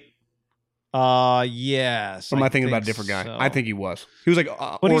State? Yes. Or am I thinking about a different guy? So. I think he was. He was like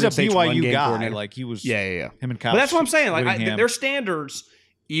but Oregon he's a State's BYU guy. Like he was. Yeah. Him and Kyle. But that's what I'm saying. Like their standards,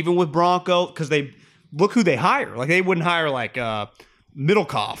 even with Bronco, because they look who they hire. Like they wouldn't hire like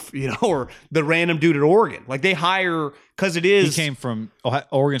Middlecoff, or the random dude at Oregon. Like they hire because it is. He came from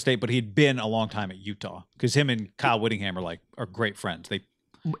Oregon State, but he'd been a long time at Utah because him and Kyle Whittingham are great friends.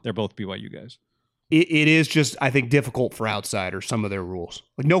 They're both BYU guys. It is just, I think, difficult for outsiders, some of their rules.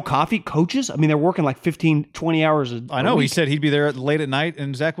 Like no coffee, coaches? I mean, they're working like 15, 20 hours a I know. week. He said he'd be there late at night,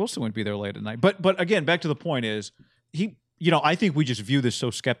 and Zach Wilson would be there late at night. But again, back to the point is, I think we just view this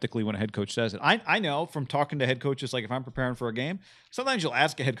so skeptically when a head coach says it. I know from talking to head coaches, like if I'm preparing for a game, sometimes you'll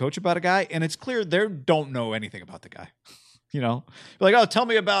ask a head coach about a guy, and it's clear they don't know anything about the guy. You're like, oh, tell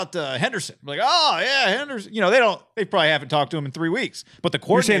me about Henderson. I'm like, oh yeah, Henderson. They probably haven't talked to him in 3 weeks. But the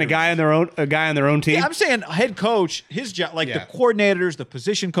coordinator, you're saying a guy on their own team. Yeah, I'm saying head coach, his job, like the coordinators, the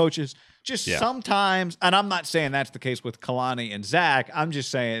position coaches, just sometimes. And I'm not saying that's the case with Kalani and Zach. I'm just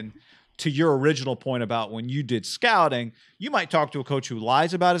saying, to your original point about when you did scouting, you might talk to a coach who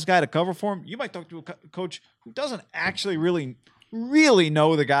lies about his guy to cover for him. You might talk to a coach who doesn't actually really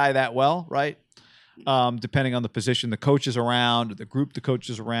know the guy that well, right? Depending on the position the coach is around, the group the coach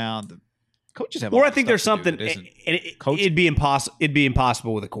is around, the coaches have. Or I think there's something. It'd be impossible. It'd be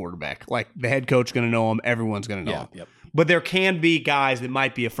impossible with a quarterback. Like the head coach going to know him, everyone's going to know him. Yep. But there can be guys that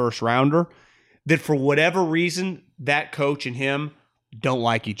might be a first rounder that, for whatever reason, that coach and him don't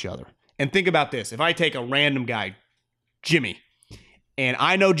like each other. And think about this: if I take a random guy, Jimmy, and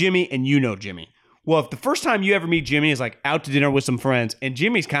I know Jimmy, and you know Jimmy. Well, if the first time you ever meet Jimmy is like out to dinner with some friends and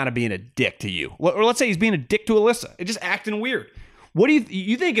Jimmy's kind of being a dick to you, or let's say he's being a dick to Alyssa, it's just acting weird. What do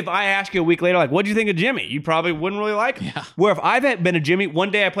you think if I ask you a week later, like, what do you think of Jimmy? You probably wouldn't really like him. Yeah. Where if I've been a Jimmy, one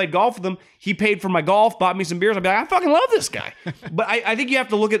day I played golf with him, he paid for my golf, bought me some beers, I'd be like, I fucking love this guy. But I think you have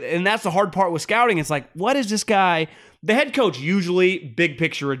to look at, and that's the hard part with scouting. It's like, what is this guy? The head coach, usually big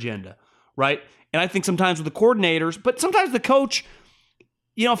picture agenda, right? And I think sometimes with the coordinators, but sometimes the coach,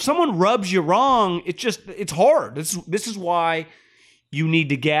 if someone rubs you wrong, it's hard. This is why you need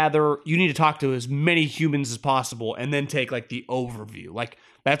to talk to as many humans as possible and then take like the overview. Like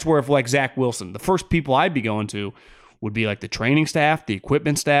that's where, if like Zach Wilson, the first people I'd be going to would be like the training staff, the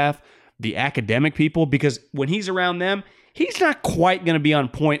equipment staff, the academic people, because when he's around them, he's not quite going to be on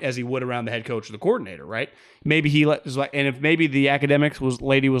point as he would around the head coach or the coordinator, right? Maybe and if maybe the academics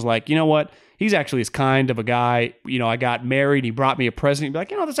lady was like, you know what? He's actually as kind of a guy. I got married. He brought me a present. He'd be like,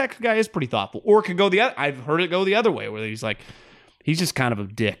 this guy is pretty thoughtful. Or it could go I've heard it go the other way, where he's like, he's just kind of a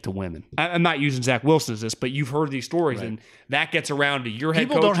dick to women. I'm not using Zach Wilson as this, but you've heard these stories, right? And that gets around to your head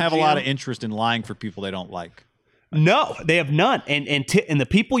coach. People don't have a lot of interest in lying for people they don't like. No, they have none. And the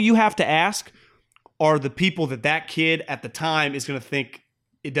people you have to ask are the people that kid at the time is going to think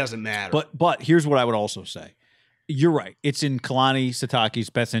it doesn't matter. But here's what I would also say. You're right. It's in Kalani Sitake's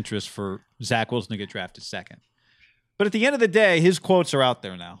best interest for Zach Wilson to get drafted second. But at the end of the day, his quotes are out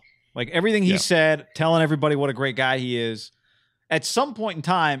there now. Like everything he said, telling everybody what a great guy he is. At some point in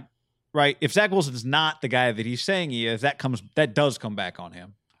time, right, if Zach Wilson's not the guy that he's saying he is, that does come back on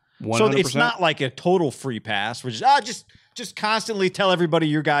him. 100%. So it's not like a total free pass, which is just constantly tell everybody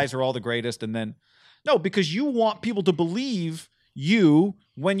your guys are all the greatest, and then no, because you want people to believe you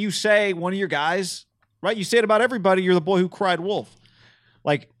when you say one of your guys, right? You say it about everybody. You're the boy who cried wolf.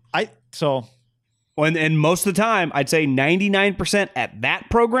 And most of the time, I'd say 99% at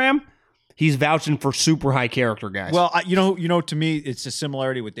that program, he's vouching for super high character guys. Well, to me, it's a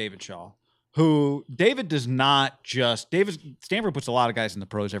similarity with David Shaw, who Stanford puts a lot of guys in the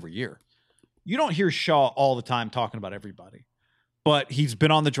pros every year. You don't hear Shaw all the time talking about everybody, but he's been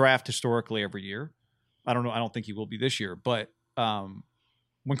on the draft historically every year. I don't know. I don't think he will be this year, but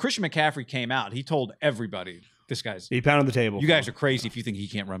when Christian McCaffrey came out, he told everybody, he pounded the table. You guys are crazy if you think he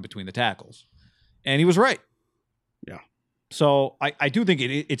can't run between the tackles. And he was right. Yeah. So I do think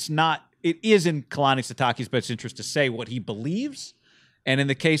it is in Kalani Sitake's best interest to say what he believes. And in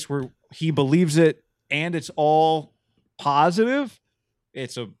the case where he believes it and it's all positive,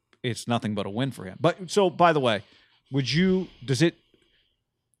 it's nothing but a win for him. But so, by the way, does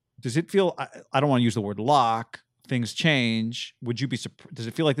it feel, I don't want to use the word lock, things change. Does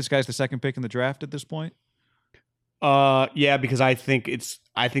it feel like this guy's the second pick in the draft at this point? Yeah, because I think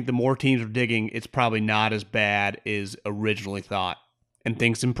the more teams are digging, it's probably not as bad as originally thought, and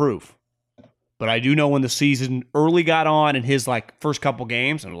things improve. But I do know when the season early got on in his first couple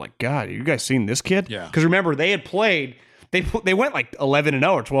games, and I was like, God, have you guys seen this kid? Yeah. Because remember, they had played, they went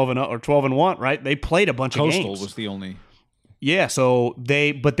 11-0 or 12-0 or 12-1, right? They played a bunch of games. Coastal was the only. Yeah, so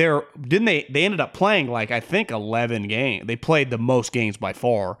they ended up playing I think 11 games. They played the most games by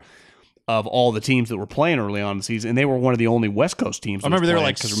far of all the teams that were playing early on in the season, and they were one of the only West Coast teams. I remember they were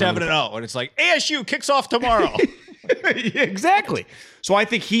 7-0, and it's like ASU kicks off tomorrow. Exactly. So I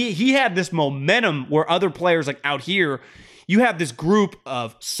think he had this momentum where other players out here, You have this group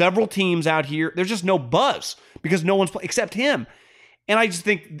of several teams out here. There's just no buzz because no one's except him. And I just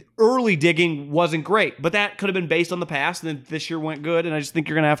think early digging wasn't great, but that could have been based on the past. And then this year went good. And I just think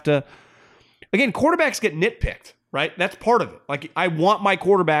you're going to have to, again, quarterbacks get nitpicked, right? That's part of it. Like, I want my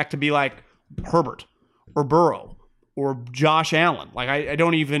quarterback to be like Herbert or Burrow or Josh Allen. Like, I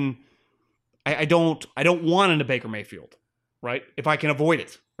don't want into Baker Mayfield, right? If I can avoid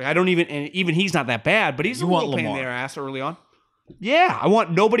it. Like, I don't even, and even he's not that bad, but he's a little pain in their ass early on. Yeah, I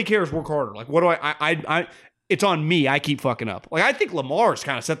want, nobody cares, work harder. Like, what do I it's on me. I keep fucking up. Like, I think Lamar's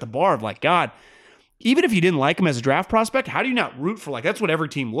kind of set the bar of like, God, even if you didn't like him as a draft prospect, how do you not root for, like, that's what every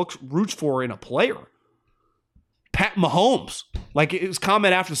team roots for in a player. Pat Mahomes, like, his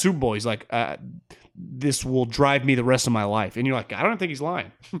comment after the Super Bowl, he's like, this will drive me the rest of my life. And you're like, I don't think he's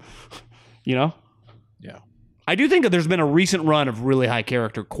lying. You know? Yeah. I do think that there's been a recent run of really high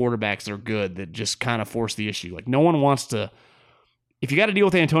character quarterbacks that are good that just kind of force the issue. Like, no one wants to. If you got to deal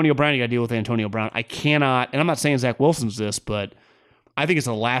with Antonio Brown, you got to deal with Antonio Brown. I cannot, and I'm not saying Zach Wilson's this, but I think it's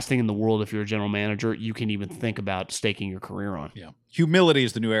the last thing in the world if you're a general manager you can even think about staking your career on. Yeah. Humility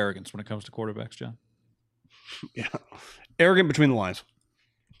is the new arrogance when it comes to quarterbacks, John. Yeah. Arrogant between the lines.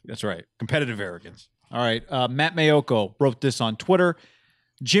 That's right. Competitive arrogance. All right. Matt Mayoko wrote this on Twitter.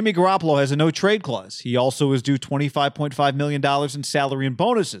 Jimmy Garoppolo has a no-trade clause. He also is due $25.5 million in salary and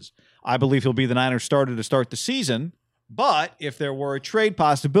bonuses. I believe he'll be the Niners starter to start the season, but if there were a trade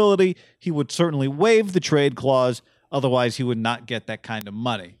possibility, he would certainly waive the trade clause. Otherwise, he would not get that kind of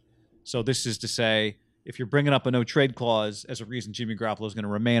money. So this is to say, if you're bringing up a no-trade clause as a reason Jimmy Garoppolo is going to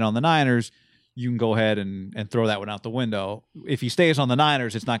remain on the Niners, you can go ahead and throw that one out the window. If he stays on the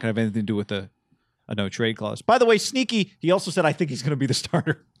Niners, it's not going to have anything to do with a no-trade clause. By the way, sneaky, he also said, I think he's going to be the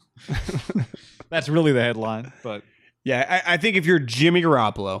starter. That's really the headline. But yeah, I think if you're Jimmy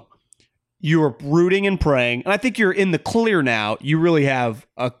Garoppolo, you are rooting and praying, and I think you're in the clear now. You really have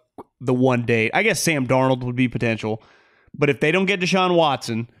the one date. I guess Sam Darnold would be potential, but if they don't get Deshaun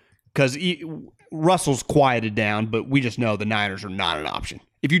Watson, because Russell's quieted down, but we just know the Niners are not an option.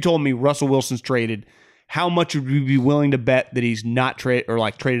 If you told me Russell Wilson's traded, how much would you be willing to bet that he's not traded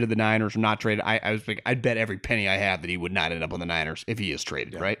to the Niners or not traded? I was like, I'd bet every penny I have that he would not end up on the Niners if he is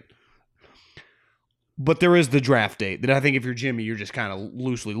traded, right? But there is the draft date that I think if you're Jimmy, you're just kind of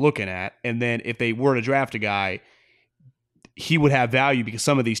loosely looking at. And then if they were to draft a guy, he would have value because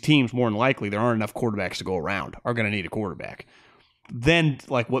some of these teams, more than likely, there aren't enough quarterbacks to go around, are going to need a quarterback. Then,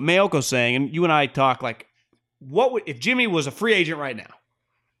 like what Mayoko's saying, and you and I talk, like, what would, if Jimmy was a free agent right now,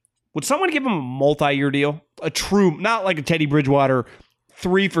 would someone give him a multi-year deal? A true, not like a Teddy Bridgewater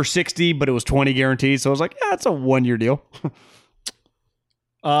 3 for $60, but it was 20 guaranteed. So I was like, yeah, it's a 1-year deal.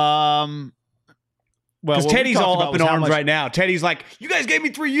 Well, because Teddy's all up in arms right now. Teddy's like, you guys gave me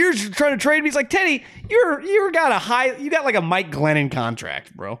 3 years. You're trying to trade me. He's like, Teddy, you got like a Mike Glennon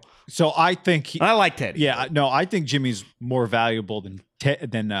contract, bro. So I think I like Teddy. Yeah, no, I think Jimmy's more valuable than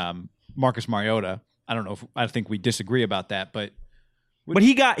Marcus Mariota. I think we disagree about that, but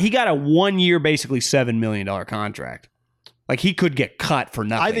he got a 1-year, basically $7 million contract. Like, he could get cut for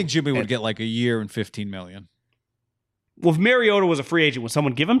nothing. I think Jimmy would get like a year and $15 million. Well, if Mariota was a free agent, would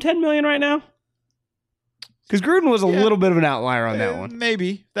someone give him $10 million right now? Because Gruden was a little bit of an outlier on that one.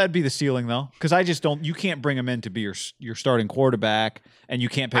 Maybe. That'd be the ceiling, though. Because I just don't... You can't bring him in to be your starting quarterback, and you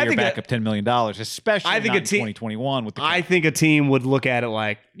can't pay your backup $10 million, especially in 2021. With the I think a team would look at it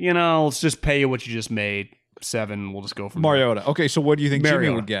like, let's just pay you what you just made. 7, we'll just go from Mariota. there. Okay, so what do you think Jimmy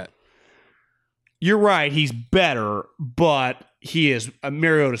would get? You're right. He's better, but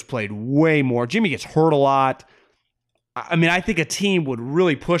Mariota's played way more. Jimmy gets hurt a lot. I mean, I think a team would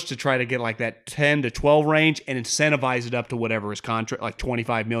really push to try to get like that 10 to 12 range and incentivize it up to whatever his contract, like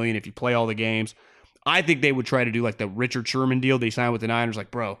 $25 million if you play all the games. I think they would try to do like the Richard Sherman deal they signed with the Niners.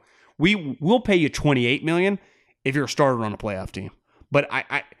 Like, bro, we'll pay you $28 million if you're a starter on a playoff team. But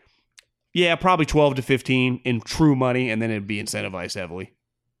probably 12 to 15 in true money, and then it'd be incentivized heavily.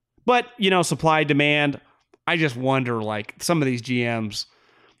 But, supply, demand, I just wonder, like, some of these GMs,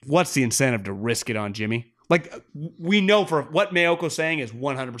 what's the incentive to risk it on Jimmy? Like, we know for what Mayoko's saying is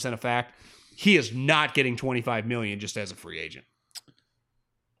 100% a fact. He is not getting $25 million just as a free agent.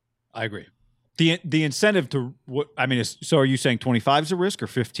 I agree. The incentive to what I mean is, so are you saying 25 is a risk or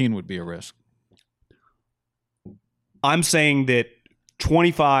 15 would be a risk? I'm saying that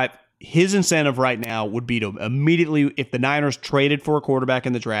 25, his incentive right now would be to immediately, if the Niners traded for a quarterback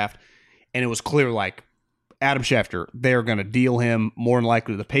in the draft, and it was clear like Adam Schefter, they're going to deal him more than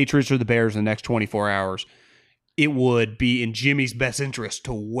likely to the Patriots or the Bears in the next 24 hours. It would be in Jimmy's best interest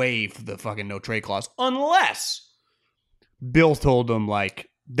to waive the fucking no trade clause, unless Bill told them like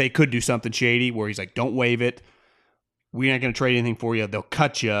they could do something shady where he's like, don't waive it. we're not going to trade anything for you. They'll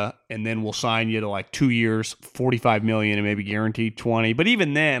cut you, and then we'll sign you to like 2 years, $45 million, and maybe guaranteed 20. But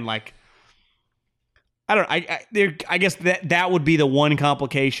even then, like, I don't. I guess that would be the one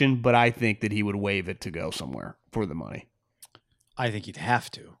complication. But I think that he would waive it to go somewhere for the money. I think he'd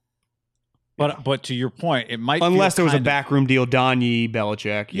have to. But to your point, it might unless there was a backroom deal, Donnie,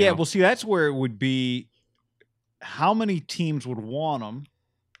 Belichick. Yeah, well, see, that's where it would be. How many teams would want him?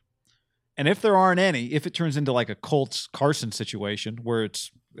 And if there aren't any, if it turns into like a Colts Carson situation where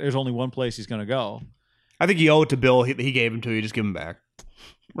there's only one place he's going to go, I think you owe it to Bill. He gave him to you. Just give him back,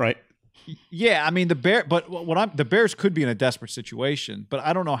 right? Yeah, I mean the Bears could be in a desperate situation, but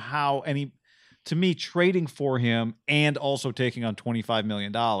I don't know how any. To me, trading for him and also taking on $25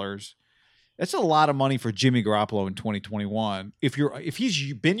 million, that's a lot of money for Jimmy Garoppolo in 2021. If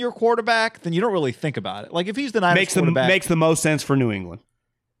he's been your quarterback, then you don't really think about it. Like if he's the Niners quarterback, makes the most sense for New England.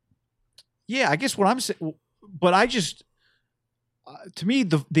 Yeah, I guess what I'm saying, but I just to me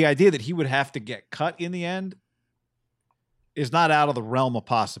the idea that he would have to get cut in the end is not out of the realm of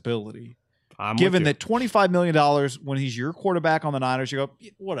possibility. Given that $25 million when he's your quarterback on the Niners, you go,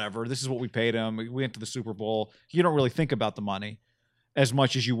 whatever, this is what we paid him. We went to the Super Bowl. You don't really think about the money as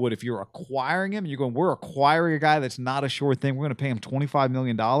much as you would if you're acquiring him. And you're going, we're acquiring a guy that's not a sure thing. We're going to pay him $25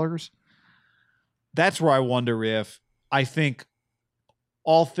 million. That's where I wonder if I think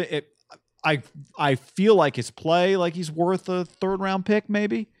I feel like his play, like he's worth a third-round pick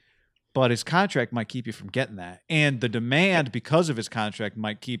maybe, but his contract might keep you from getting that. And the demand because of his contract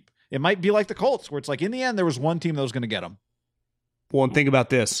might be like the Colts, where it's like in the end, there was one team that was going to get him. Well, and think about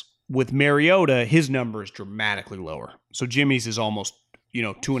this. With Mariota, his number is dramatically lower. So Jimmy's is almost,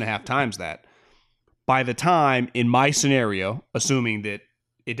 2.5 times that. By the time, in my scenario, assuming that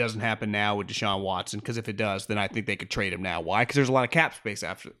it doesn't happen now with Deshaun Watson, because if it does, then I think they could trade him now. Why? Because there's a lot of cap space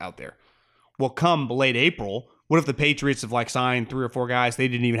out there. Well, come late April, what if the Patriots have signed 3 or 4 guys? They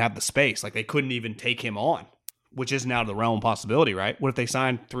didn't even have the space. They couldn't even take him on. Which isn't out of the realm of possibility, right? What if they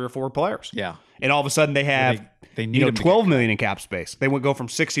sign 3 or 4 players? Yeah. And all of a sudden they have they need $12 million in cap space. They would go from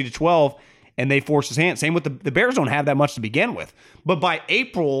 60 to 12 and they force his hand. Same with the Bears don't have that much to begin with. But by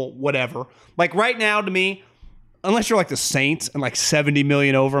April, whatever, right now to me, unless you're like the Saints and $70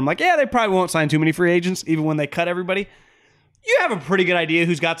 million over, I'm they probably won't sign too many free agents, even when they cut everybody. You have a pretty good idea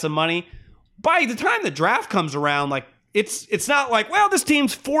who's got some money. By the time the draft comes around, it's not this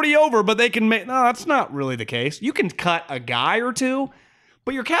team's 40 over, but they can make... No, that's not really the case. You can cut a guy or two,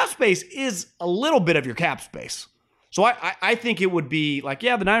 but your cap space is a little bit of your cap space. So I think it would be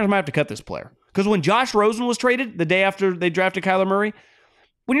the Niners might have to cut this player. Because when Josh Rosen was traded, the day after they drafted Kyler Murray,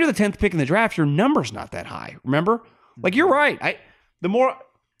 when you're the 10th pick in the draft, your number's not that high, remember? You're right.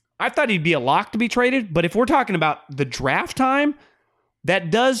 I thought he'd be a lock to be traded, but if we're talking about the draft time,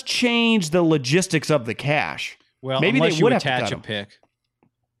 that does change the logistics of the cash. Well, maybe unless they would you have attach to a cut pick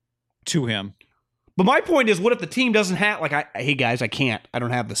to him. But my point is, what if the team doesn't have hey guys, I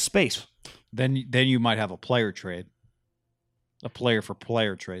don't have the space. Then you might have a player trade, a player for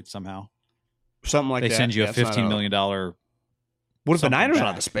player trade somehow. Something like that. They send you a $15 million. What if the Niners don't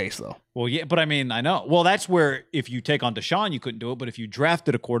have the space though? Well, yeah, but I know. Well, that's where if you take on Deshaun, you couldn't do it. But if you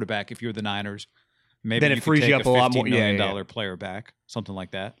drafted a quarterback, if you're the Niners, maybe then it frees you up a lot more. $15 million player back, something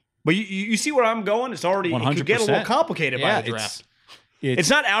like that. But you see where I'm going? It's already 100%. It could get a little complicated by the draft. It's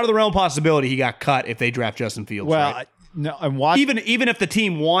not out of the realm of possibility he got cut if they draft Justin Fields. Well, right? no, I'm watching. Even if the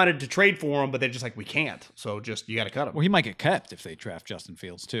team wanted to trade for him, but they're just we can't. So you got to cut him. Well, he might get kept if they draft Justin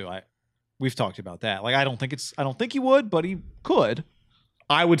Fields too. We've talked about that. I don't think he would, but he could.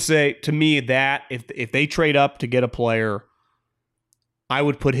 I would say to me that if they trade up to get a player, I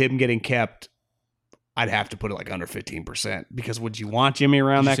would put him getting kept. I'd have to put it under 15% because would you want Jimmy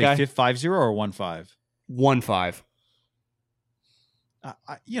around that guy? 5-0 or 1-5? 1-5.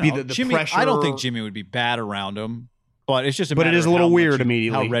 The Jimmy. Pressure. I don't think Jimmy would be bad around him, but it's just. But it is a little weird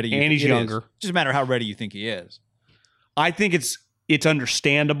immediately. How ready? And he's younger. It doesn't matter how ready you think he is. I think it's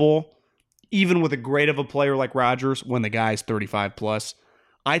understandable, even with a great of a player like Rodgers, when the guy's 35 plus.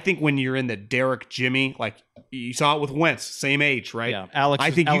 I think when you're in the Derek Jimmy, you saw it with Wentz, same age, right? Yeah, Alex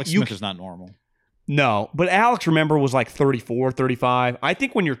Smith is not normal. No, but Alex, remember, was 34, 35. I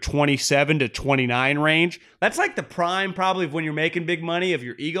think when you're 27 to 29 range, that's the prime probably of when you're making big money, of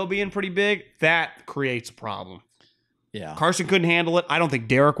your ego being pretty big. That creates a problem. Yeah. Carson couldn't handle it. I don't think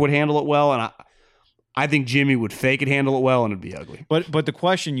Derek would handle it well, and I think Jimmy would fake it, handle it well, and it'd be ugly. But the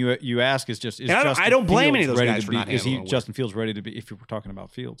question you ask is just, I don't blame any of those guys for not handling it. Is Justin Fields ready to be, if you're talking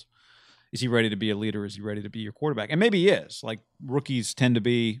about Fields, is he ready to be a leader? Is he ready to be your quarterback? And maybe he is. Rookies tend to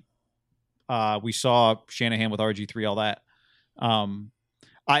be. We saw Shanahan with RG3, all that.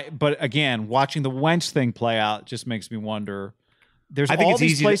 But again, watching the Wentz thing play out just makes me wonder. There's I think all it's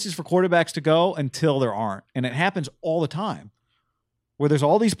these easy places for quarterbacks to go until there aren't. And it happens all the time where there's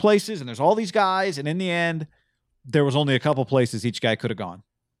all these places and there's all these guys. And in the end, there was only a couple places each guy could have gone.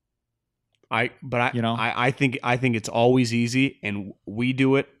 I think it's always easy, and we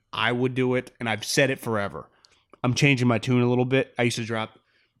do it. I would do it, and I've said it forever. I'm changing my tune a little bit. I used to drop,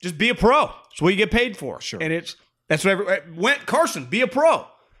 just be a pro. It's what you get paid for. Sure. And that's what went Carson, be a pro.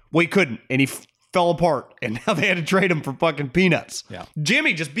 Well, he couldn't, and he fell apart, and now they had to trade him for fucking peanuts. Yeah.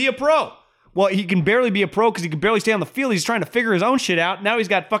 Jimmy, just be a pro. Well, he can barely be a pro because he can barely stay on the field. He's trying to figure his own shit out. Now he's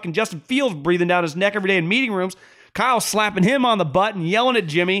got fucking Justin Fields breathing down his neck every day in meeting rooms. Kyle's slapping him on the butt and yelling at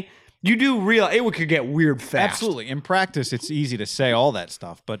Jimmy. You do realize it could get weird fast. Absolutely. In practice, it's easy to say all that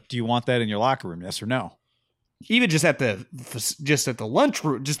stuff, but do you want that in your locker room? Yes or no? Even just at the lunch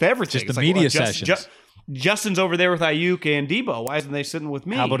room, just everything. Just the media sessions. Justin's over there with Ayuk and Debo. Why isn't they sitting with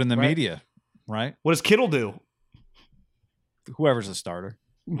me? How about in the right? media, right? What does Kittle do? Whoever's the starter.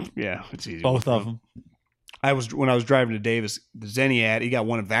 Yeah, it's easy. Both of them. When I was driving to Davis, the Zenny ad, he got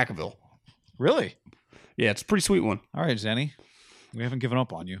one in Vacaville. Really? Yeah, it's a pretty sweet one. All right, Zenny. We haven't given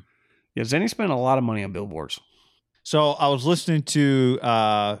up on you. Yeah, Zenny spent a lot of money on billboards. So I was listening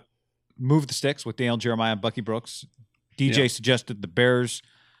to Move the Sticks with Daniel Jeremiah and Bucky Brooks. DJ suggested the Bears,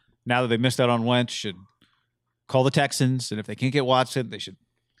 now that they missed out on Wentz, should call the Texans, and if they can't get Watson, they should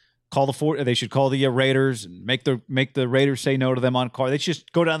call the Raiders and make the Raiders say no to them on Carr. They should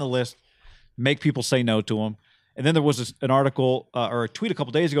just go down the list, make people say no to them. And then there was an article or a tweet a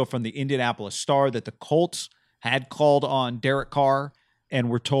couple days ago from the Indianapolis Star that the Colts had called on Derek Carr and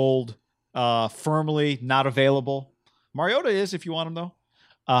were told firmly not available. Mariota is, if you want him,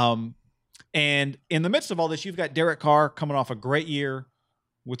 though. And in the midst of all this, you've got Derek Carr coming off a great year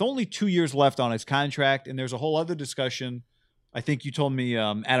with only 2 years left on his contract. And there's a whole other discussion. I think you told me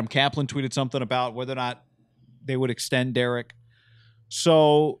Adam Kaplan tweeted something about whether or not they would extend Derek.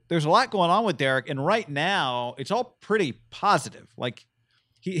 So there's a lot going on with Derek. And right now, it's all pretty positive. Like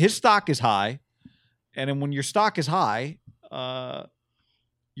his stock is high. And then when your stock is high,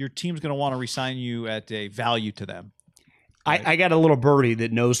 your team's going to want to re-sign you at a value to them. Right? I got a little birdie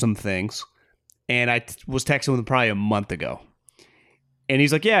that knows some things, and I was texting with him probably a month ago. And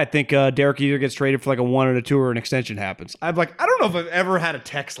he's like, yeah, I think Derek either gets traded for like a 1 and a 2 or an extension happens. I'm like, I don't know if I've ever had a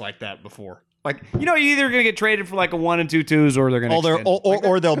text like that before. Like, you're either going to get traded for like a 1 and 2 twos or they're going to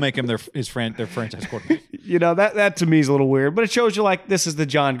or they'll make him their franchise quarterback. That to me is a little weird, but it shows you like this is the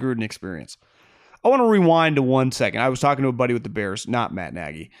John Gruden experience. I want to rewind to 1 second. I was talking to a buddy with the Bears, not Matt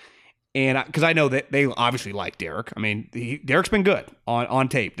Nagy. And because I know that they obviously like Derek. I mean, Derek's been good on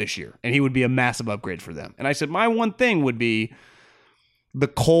tape this year, and he would be a massive upgrade for them. And I said, my one thing would be the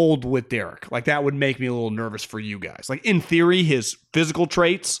cold with Derek. Like, that would make me a little nervous for you guys. Like, in theory, his physical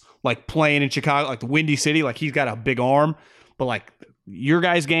traits, like playing in Chicago, like the Windy City, like he's got a big arm. But like your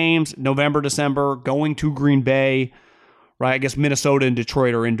guys' games, November, December, going to Green Bay, right? I guess Minnesota and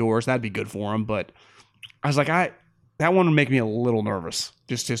Detroit are indoors. That'd be good for him. But I was like, that one would make me a little nervous,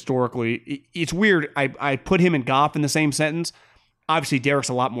 just historically. It's weird. I put him and Goff in the same sentence. Obviously, Derek's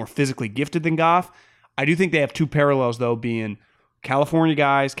a lot more physically gifted than Goff. I do think they have two parallels, though, being California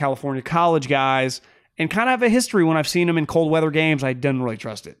guys, California college guys, and kind of have a history when I've seen them in cold weather games. I didn't really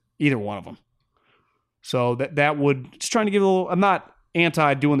trust it, either one of them. So that would, just trying to give a little, I'm not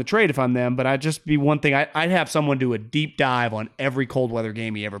anti doing the trade if I'm them, but I'd just be one thing. I'd have someone do a deep dive on every cold weather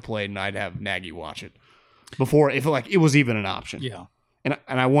game he ever played, and I'd have Nagy watch it before, if like it was even an option. Yeah. And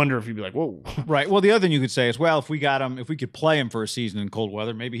I wonder if he'd be like, whoa. Right. Well, the other thing you could say is, well, if we could play him for a season in cold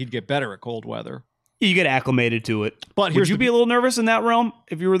weather, maybe he'd get better at cold weather. You get acclimated to it. But would you be a little nervous in that realm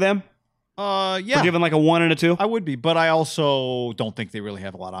if you were them? Yeah. For giving like a 1 and a 2? I would be, but I also don't think they really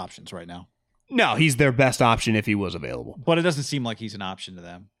have a lot of options right now. No, he's their best option if he was available. But it doesn't seem like he's an option to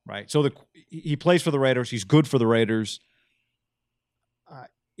them, right? So he plays for the Raiders. He's good for the Raiders.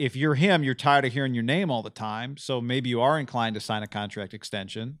 If you're him, you're tired of hearing your name all the time. So maybe you are inclined to sign a contract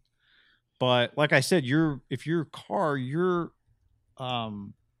extension. But like I said, if you're Carr,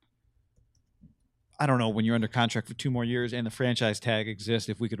 I don't know, when you're under contract for 2 more years and the franchise tag exists,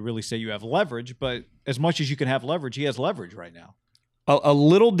 if we could really say you have leverage. But as much as you can have leverage, he has leverage right now. A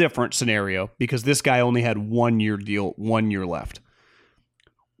little different scenario because this guy only had 1 year deal, 1 year left.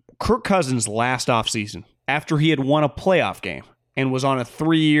 Kirk Cousins last offseason, after he had won a playoff game and was on a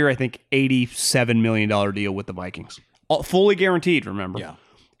 3-year, I think, $87 million deal with the Vikings. Fully guaranteed, remember? Yeah.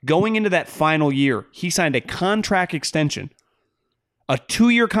 Going into that final year, he signed a contract extension, a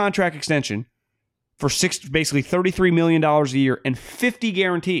 2-year contract extension for basically $33 million a year and 50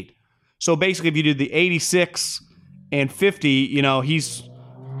 guaranteed. So basically, if you did the 86 and 50, he's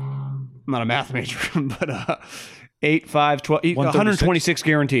I'm not a math major, but 8, 5, 12, 136? 126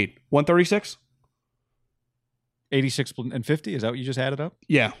 guaranteed. 136? 86 and 50. Is that what you just added up?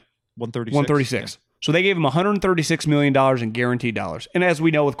 Yeah, 136. 136. So they gave him $136 million in guaranteed dollars. And as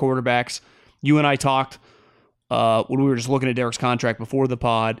we know with quarterbacks, you and I talked when we were just looking at Derek's contract before the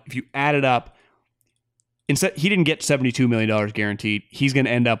pod. If you add it up, instead he didn't get $72 million guaranteed. He's going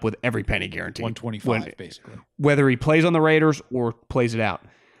to end up with every penny guaranteed. 125, basically. Whether he plays on the Raiders or plays it out.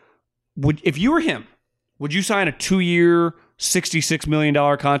 If you were him, would you sign a 2-year, $66 million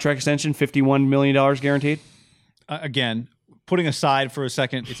contract extension, $51 million guaranteed? Again, putting aside for a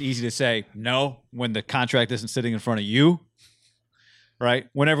second, it's easy to say no when the contract isn't sitting in front of you, right?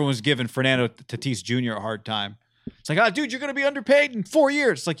 When everyone's giving Fernando Tatis Jr. a hard time. It's like, dude, you're going to be underpaid in 4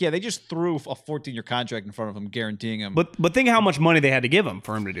 years. It's like, yeah, they just threw a 14-year contract in front of him, guaranteeing him. But think how much money they had to give him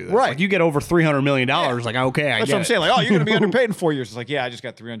for him to do that. Right. Like you get over $300 million. Like, okay, I That's get what I'm it. saying. Like, you're going to be underpaid in 4 years. It's like, yeah, I just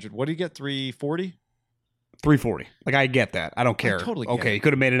got 300. What did he get? 340? 340. Like, I get that. I don't care. totally get okay, it. you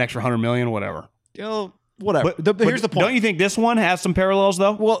could have made an extra $100 million, whatever. Whatever. But here's the point. Don't you think this one has some parallels,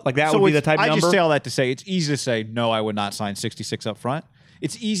 though? Well, like that would be the type of number? I just say all that to say it's easy to say, no, I would not sign 66 up front.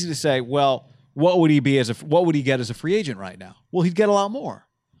 It's easy to say, well, what would he get as a free agent right now? Well, he'd get a lot more.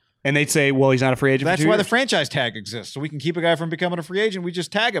 And they'd say, well, he's not a free agent. That's for 2 why years. the franchise tag exists. So we can keep a guy from becoming a free agent. We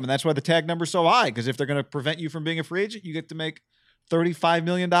just tag him. And that's why the tag number's so high. Because if they're going to prevent you from being a free agent, you get to make $35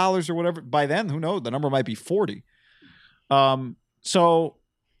 million or whatever. By then, who knows? The number might be 40.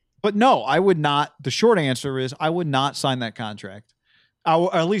 But no, I would not. The short answer is I would not sign that contract.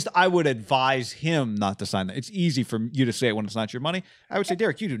 Or at least I would advise him not to sign that. It's easy for you to say it when it's not your money. I would say,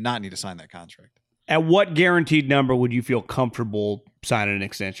 Derek, you do not need to sign that contract. At what guaranteed number would you feel comfortable signing an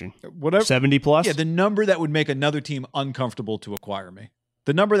extension? Whatever. 70 plus? Yeah, the number that would make another team uncomfortable to acquire me.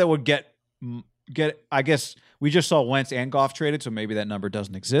 The number that would get. I guess we just saw Wentz and Goff traded, so maybe that number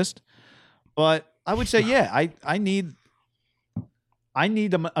doesn't exist. But I would say, yeah, I need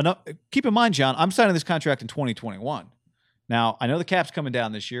enough. Keep in mind, John, I'm signing this contract in 2021. Now, I know the cap's coming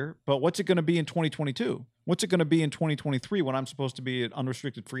down this year, but what's it going to be in 2022? What's it going to be in 2023 when I'm supposed to be an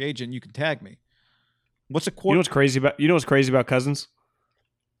unrestricted free agent and you can tag me? What's a quarter? You know what's crazy about Cousins?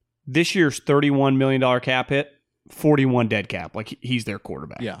 This year's $31 million cap hit, 41 dead cap. Like he's their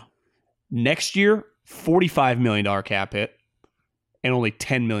quarterback. Yeah. Next year, $45 million cap hit and only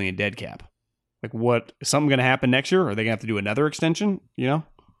 $10 million dead cap. Like what? Is something going to happen next year? Are they going to have to do another extension? You know?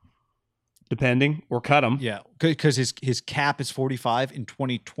 Depending, or cut him. Yeah, because his cap is 45 in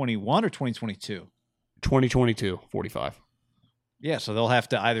 2021 or 2022. 2022, 45. Yeah, so they'll have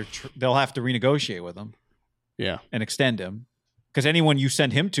to they'll have to renegotiate with him. Yeah, and extend him because anyone you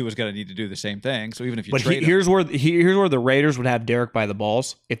send him to is going to need to do the same thing. So even if you trade here's where the Raiders would have Derek by the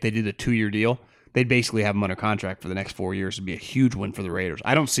balls if they did a 2-year deal. They'd basically have him under contract for the next 4 years. It'd be a huge win for the Raiders.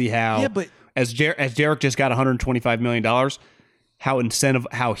 I don't see how. Yeah, but as Derek just got $125 million.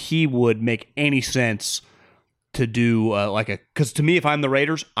 How he would make any sense to do because to me, if I'm the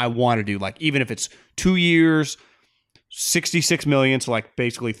Raiders, I want to do even if it's 2 years, $66 million, so like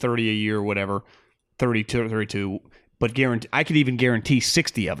basically 30 a year, whatever, 32, but I could even guarantee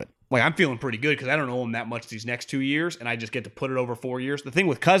 60 of it. Like I'm feeling pretty good because I don't owe him that much these next 2 years, and I just get to put it over 4 years. The thing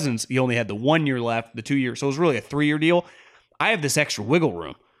with Cousins, he only had the 1 year left, the 2 years, so it was really a 3-year deal. I have this extra wiggle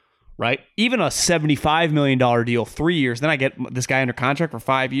room. Right? Even a $75 million deal, 3 years, then I get this guy under contract for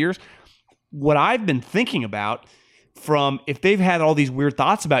 5 years. What I've been thinking about if they've had all these weird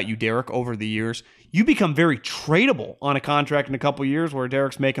thoughts about you, Derek, over the years, you become very tradable on a contract in a couple of years where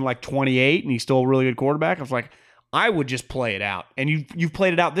Derek's making like 28 and he's still a really good quarterback. I was like, I would just play it out. And you've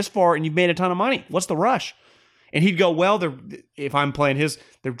played it out this far and you've made a ton of money. What's the rush? And he'd go, well, if I'm playing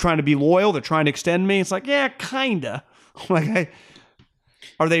they're trying to be loyal. They're trying to extend me. It's like, yeah, kind of.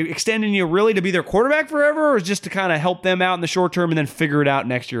 Are they extending you really to be their quarterback forever, or is just to kind of help them out in the short term and then figure it out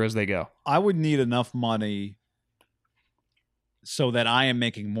next year as they go? I would need enough money so that I am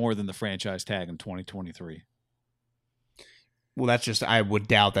making more than the franchise tag in 2023. Well, I would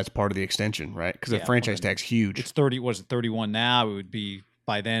doubt that's part of the extension, right? Because the franchise tag's huge. It's 30, was it 31 now? It would be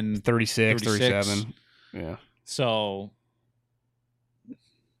by then 36, 37. Yeah. So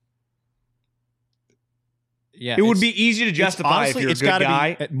yeah, it would be easy to justify honestly, if you're it's a good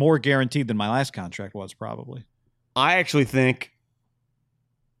guy. Be more guaranteed than my last contract was probably. I actually think,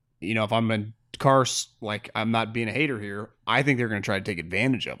 if I'm in Carse, I'm not being a hater here, I think they're going to try to take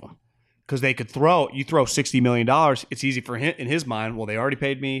advantage of him because they could throw $60 million. It's easy for him in his mind. Well, they already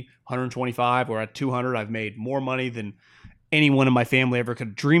paid me 125. We're at 200. I've made more money than anyone in my family ever could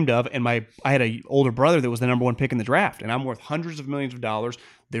have dreamed of. And I had an older brother that was the number 1 pick in the draft, and I'm worth hundreds of millions of dollars.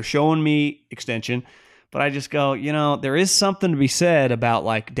 They're showing me extension. But I just go, there is something to be said about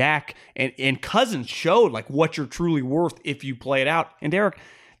like Dak and Cousins showed like what you're truly worth if you play it out. And Derek,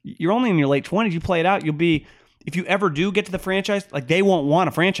 you're only in your late 20s. You play it out, you'll be, if you ever do get to the franchise, like they won't want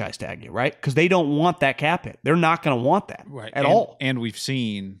to franchise tag you, right? Because they don't want that cap hit. They're not going to want that at all. And we've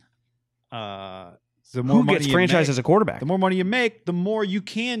seen the more who money gets you franchised make, as a quarterback. the more money you make, the more you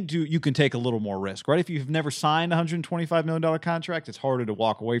can do. You can take a little more risk, right? If you've never signed a $125 million contract, it's harder to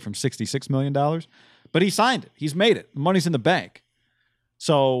walk away from $66 million. But he signed it. He's made it. The money's in the bank.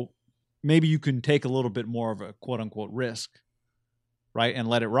 So maybe you can take a little bit more of a quote-unquote risk, right, and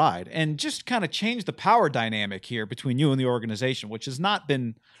let it ride. And just kind of change the power dynamic here between you and the organization, which has not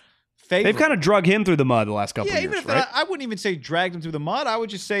been favorable. They've kind of drug him through the mud the last couple of years, even if right? I wouldn't even say dragged him through the mud. I would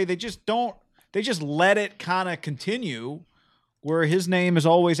just say they just let it kind of continue where his name is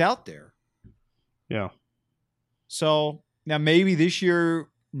always out there. Yeah. So now maybe this year,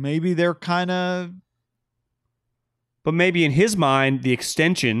 maybe they're kind of... But maybe in his mind, the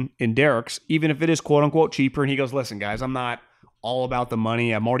extension in Derek's, even if it is quote-unquote cheaper, and he goes, listen, guys, I'm not all about the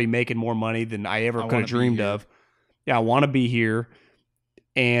money. I'm already making more money than I ever could have dreamed of. Yeah, I want to be here.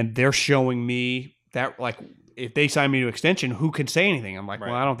 And they're showing me that, like, if they sign me to extension, who can say anything? I'm like,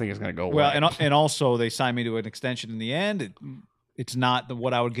 well, I don't think it's going to go well. And also they signed me to an extension in the end. It's not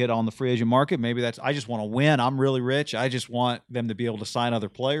what I would get on the free agent market. Maybe I just want to win. I'm really rich. I just want them to be able to sign other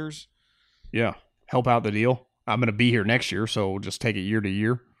players. Yeah, help out the deal. I'm going to be here next year, so we'll just take it year to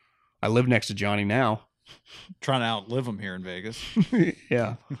year. I live next to Johnny now. Trying to outlive him here in Vegas.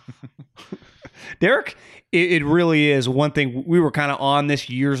 Yeah. Derek, it really is one thing. We were kind of on this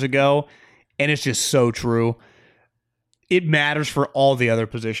years ago, and it's just so true. It matters for all the other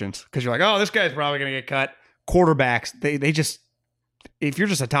positions because you're like, oh, this guy's probably going to get cut. Quarterbacks, they just, if you're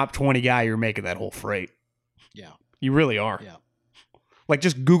just a top 20 guy, you're making that whole freight. Yeah. You really are. Yeah. Like,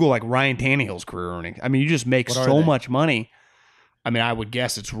 just Google, like, Ryan Tannehill's career earnings. I mean, you just make so much money. I mean, I would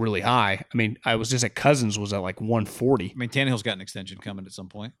guess it's really high. I mean, I was just at Cousins was at, like, 140. I mean, Tannehill's got an extension coming at some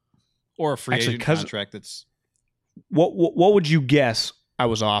point. Or a free agent contract that's... What would you guess? I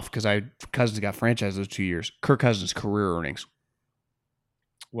was off because Cousins got franchised those 2 years. Kirk Cousins' career earnings.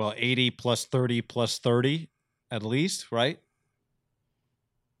 Well, 80 plus 30 plus 30 at least, right?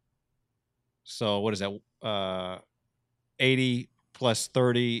 So what is that? 80 plus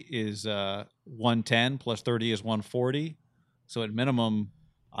 30 is 110, plus 30 is 140. So at minimum,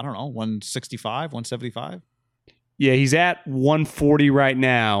 I don't know, 165, 175? Yeah, he's at 140 right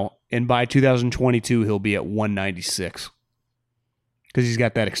now, and by 2022, he'll be at 196 because he's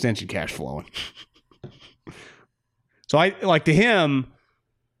got that extension cash flowing. So I like to him,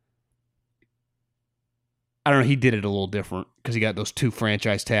 I don't know, he did it a little different because he got those 2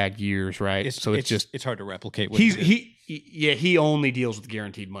 franchise tag years, right? It's hard to replicate what he only deals with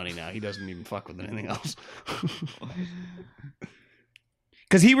guaranteed money now. He doesn't even fuck with anything else.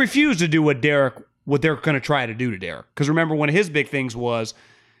 Because he refused to do what they're going to try to do to Derek. Because remember, one of his big things was,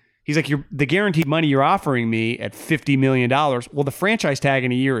 he's like, the guaranteed money you're offering me at $50 million, well, the franchise tag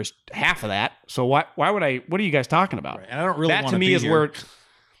in a year is half of that. So why would I, what are you guys talking about? Right. And I don't really want to be here. That to me is where,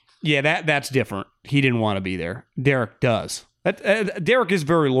 yeah, that's different. He didn't want to be there. Derek does. Derek is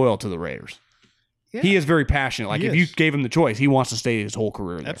very loyal to the Raiders. Yeah. He is very passionate. Like, if you gave him the choice, he wants to stay his whole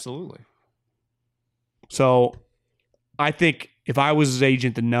career there. Absolutely. So I think if I was his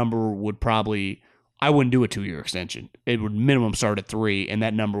agent, the number would probably, I wouldn't do a 2-year extension. It would minimum start at 3, and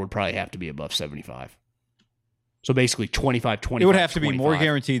that number would probably have to be above 75. So basically 25. It would have to be more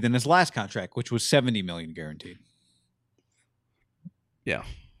guaranteed than his last contract, which was $70 million guaranteed. Yeah.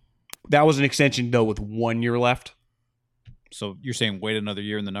 That was an extension, though, with 1 year left. So you're saying wait another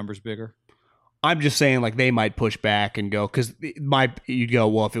year and the number's bigger? I'm just saying, like, they might push back and go, because you'd go,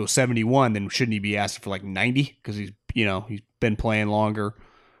 well, if it was 71, then shouldn't he be asking for like 90? Because he's been playing longer.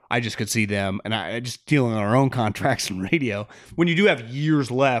 I just could see them, and I just dealing on our own contracts and radio. When you do have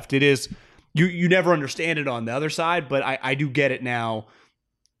years left, it is, you never understand it on the other side, but I do get it now.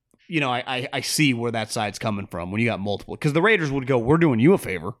 I see where that side's coming from when you got multiple. Because the Raiders would go, we're doing you a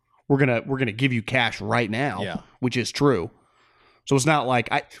favor. We're gonna give you cash right now, which is true. So it's not like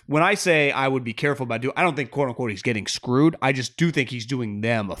when I say I would be careful about I don't think, quote unquote, he's getting screwed. I just do think he's doing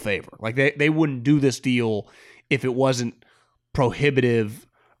them a favor. Like they wouldn't do this deal if it wasn't prohibitive,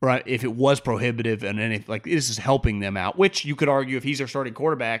 or if it was prohibitive, and anything like this is helping them out. Which you could argue, if he's their starting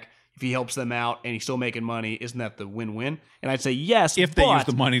quarterback, if he helps them out and he's still making money, isn't that the win-win? And I'd say yes, if they use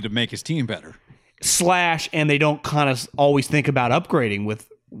the money to make his team better. And they don't kind of always think about upgrading with,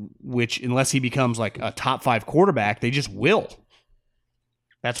 which unless he becomes like a top 5 quarterback, they just will.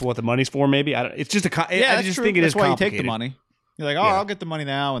 That's what the money's for, maybe. It's just I just think it is complicated. That's why you take the money. You're like, I'll get the money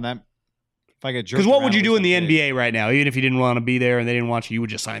now, and that If I get because what would you do in the NBA right now? Even if you didn't want to be there and they didn't want you, you would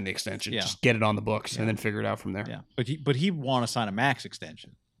just sign the extension, just get it on the books, and then figure it out from there. Yeah, but he'd want to sign a max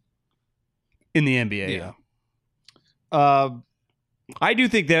extension in the NBA. I do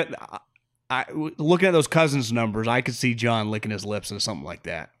think that looking at those Cousins numbers, I could see John licking his lips into something like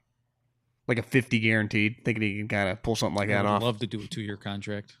that, like a 50 guaranteed, thinking he can kind of pull something like that off. I'd love to do a 2-year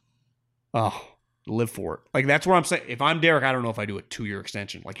contract. Oh, live for it. Like, that's what I'm saying. If I'm Derek, I don't know if I do a 2-year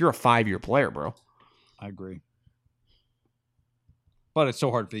extension. Like, you're a 5-year player, bro. I agree. But it's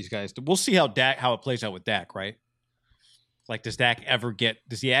so hard for these guys. We'll see how it plays out with Dak, right? Like, does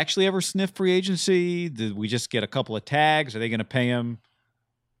he actually ever sniff free agency? Did we just get a couple of tags? Are they going to pay him?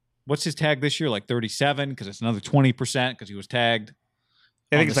 What's his tag this year? Like 37? Because it's another 20% because he was tagged.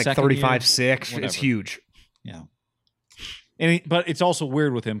 I think it's like 35-6. It's huge. Yeah. But it's also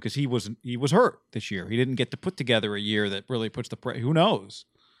weird with him because he was hurt this year. He didn't get to put together a year that really puts who knows?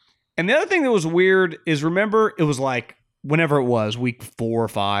 And the other thing that was weird is, remember, it was like whenever it was, week 4 or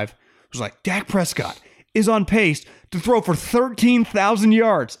 5, it was like Dak Prescott is on pace to throw for 13,000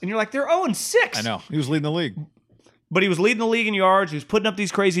 yards. And you're like, they're 0-6. I know. He was leading the league. But he was leading the league in yards. He was putting up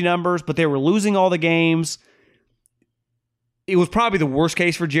these crazy numbers, but they were losing all the games. It was probably the worst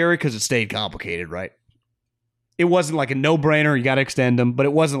case for Jerry because it stayed complicated, right? It wasn't like a no-brainer, you got to extend him, but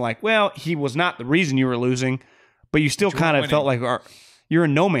it wasn't like, well, he was not the reason you were losing, but you still kind of felt like you're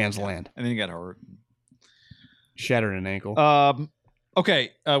in no man's land. And then he got hurt. Shattered an ankle.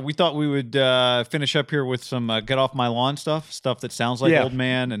 Okay, we thought we would finish up here with some get off my lawn stuff that sounds like old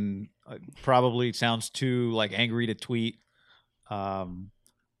man and probably sounds too like angry to tweet.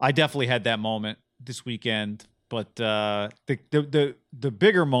 I definitely had that moment this weekend, but the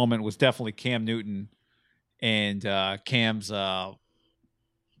bigger moment was definitely Cam Newton and Cam's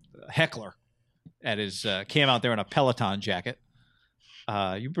heckler at his Cam out there in a Peloton jacket.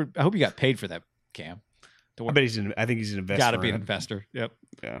 I hope you got paid for that, Cam. I think he's an investor. Got to be an investor. Yep.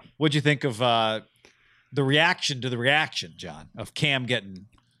 Yeah. What'd you think of the reaction to the reaction, John, of Cam getting?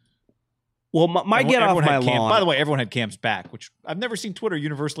 Well, my get off my lawn. By the way, everyone had Cam's back, which I've never seen Twitter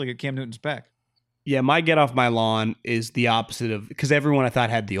universally get Cam Newton's back. Yeah, my get off my lawn is the opposite of, because everyone I thought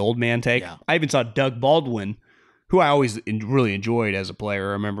had the old man take. Yeah. I even saw Doug Baldwin, who I always really enjoyed as a player.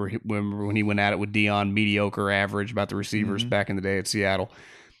 I remember when he went at it with Dion, mediocre, average, about the receivers back in the day at Seattle.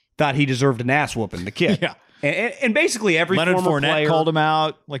 Thought he deserved an ass whooping, the kid. Yeah. And basically every Leonard former Fournette player called him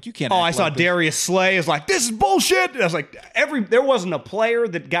out. Like, you can't. Oh, I saw Darius Slay is like, this is bullshit. And I was like, there wasn't a player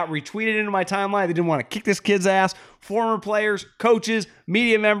that got retweeted into my timeline that didn't want to kick this kid's ass. Former players, coaches,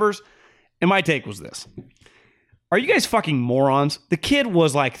 media members. And my take was this. Are you guys fucking morons? The kid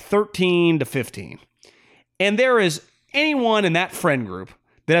was like 13 to 15. And there is anyone in that friend group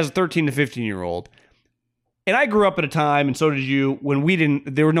that has a 13 to 15-year-old. And I grew up at a time, and so did you, when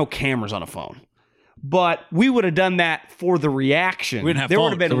there were no cameras on a phone. But we would have done that for the reaction. We didn't have there phones.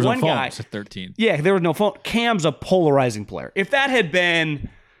 Would have been there was one no guy at 13. Yeah, there was no phone. Cam's a polarizing player. If that had been,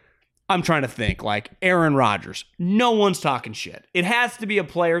 I'm trying to think, like Aaron Rodgers, no one's talking shit. It has to be a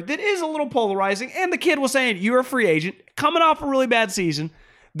player that is a little polarizing. And the kid was saying, you're a free agent, coming off a really bad season.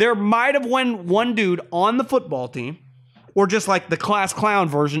 There might have been one dude on the football team, or just like the class clown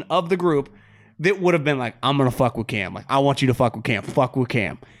version of the group, that would have been like, I'm going to fuck with Cam. Like, I want you to fuck with Cam. Fuck with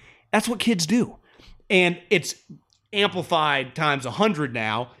Cam. That's what kids do. And it's amplified times 100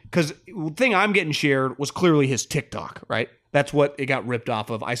 now, because the thing I'm getting shared was clearly his TikTok, right? That's what it got ripped off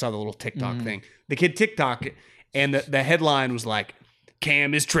of. I saw the little TikTok thing. The kid TikTok, and the headline was like,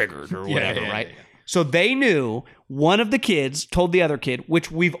 Cam is triggered or whatever, right? Yeah. So they knew one of the kids told the other kid,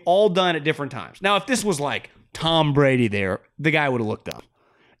 which we've all done at different times. Now, if this was like Tom Brady there, the guy would have looked up.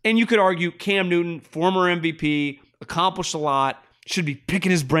 And you could argue Cam Newton, former MVP, accomplished a lot, should be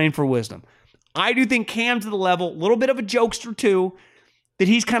picking his brain for wisdom. I do think Cam's to the level, a little bit of a jokester too, that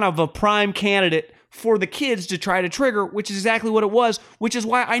he's kind of a prime candidate for the kids to try to trigger, which is exactly what it was, which is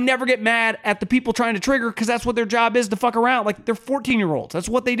why I never get mad at the people trying to trigger, because that's what their job is, to fuck around. Like, they're 14-year-olds. That's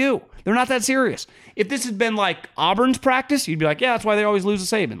what they do. They're not that serious. If this had been like Auburn's practice, you'd be like, yeah, that's why they always lose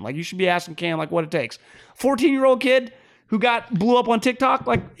to Saban. Like, you should be asking Cam like what it takes. 14-year-old kid who blew up on TikTok,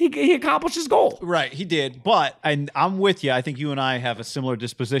 like he accomplished his goal. Right, he did. But I'm with you. I think you and I have a similar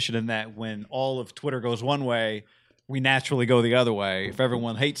disposition in that when all of Twitter goes one way, we naturally go the other way. If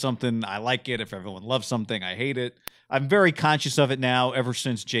everyone hates something, I like it. If everyone loves something, I hate it. I'm very conscious of it now ever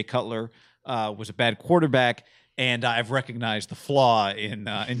since Jay Cutler was a bad quarterback, and I've recognized the flaw in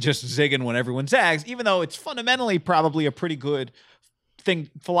just zigging when everyone zags, even though it's fundamentally probably a pretty good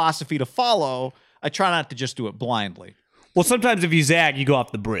philosophy to follow. I try not to just do it blindly. Well, sometimes if you zag, you go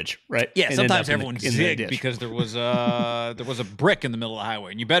off the bridge, right? Yeah, And sometimes end up everyone in the zigged ditch. because there was a brick in the middle of the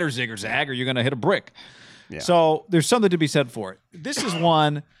highway, and you better zig or zag, or you're going to hit a brick. Yeah. So there's something to be said for it. This is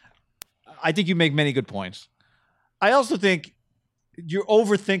one. I think you make many good points. I also think you're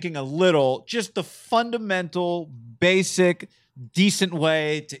overthinking a little just the fundamental, basic, decent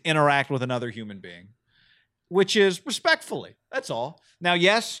way to interact with another human being, which is respectfully. That's all. Now,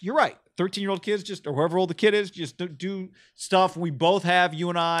 yes, you're right. 13-year-old kids, just or whoever old the kid is, just do stuff we both have, you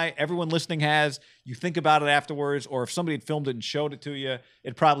and I, everyone listening has. You think about it afterwards, or if somebody had filmed it and showed it to you,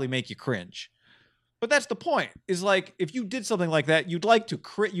 it'd probably make you cringe. But that's the point. Is like if you did something like that, you'd like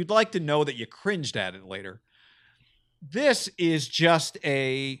to know that you cringed at it later. This is just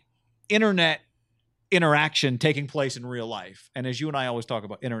a internet interaction taking place in real life, and as you and I always talk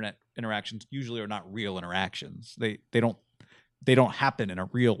about, internet interactions usually are not real interactions. They don't happen in a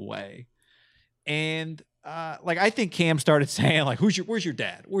real way. And like I think Cam started saying like, where's your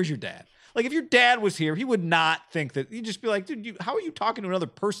dad? Where's your dad? Like if your dad was here, he would not think that. He'd just be like, dude, how are you talking to another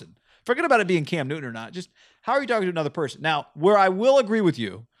person? Forget about it being Cam Newton or not. Just how are you talking to another person? Now, where I will agree with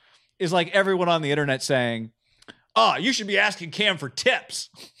you is like everyone on the internet saying, oh, you should be asking Cam for tips.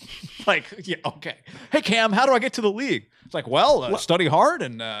 Like, yeah, okay. Hey, Cam, how do I get to the league? It's like, well, study hard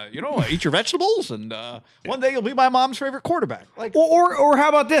and, eat your vegetables. And one day you'll be my mom's favorite quarterback. Like, or how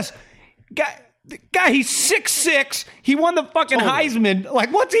about this? Guy, he's 6'6". He won the fucking Heisman.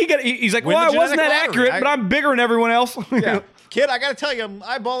 Like, what's he gonna? He's like, Win well, the I wasn't that genetic lottery. accurate, but I'm bigger than everyone else. yeah. Kid, I got to tell you, I'm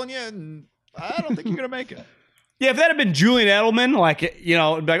eyeballing you, and I don't think you're going to make it. Yeah, if that had been Julian Edelman, like, it'd be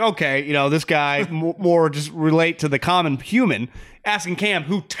like, okay, this guy more just relate to the common human, asking Cam,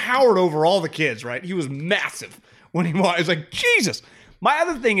 who towered over all the kids, right? He was massive when he was. It's like, Jesus. My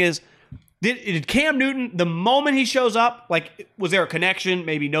other thing is, did Cam Newton, the moment he shows up, like, was there a connection?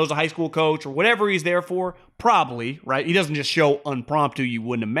 Maybe he knows a high school coach or whatever he's there for? Probably, right? He doesn't just show unpromptu, you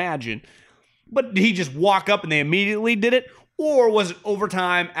wouldn't imagine. But did he just walk up and they immediately did it? Or was it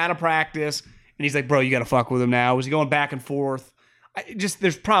overtime, out of practice? And he's like, bro, you got to fuck with him now. Was he going back and forth?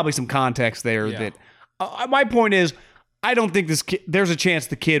 There's probably some context there that my point is, I don't think this kid, there's a chance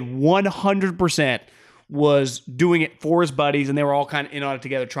the kid 100% was doing it for his buddies and they were all kind of in on it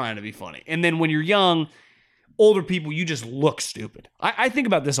together trying to be funny. And then when you're young, older people, you just look stupid. I think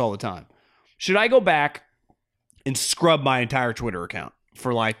about this all the time. Should I go back and scrub my entire Twitter account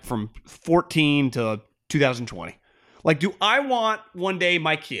for like from 14 to 2020? Like, do I want one day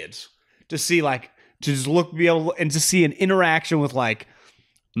my kids to see like, to just be able and to see an interaction with like,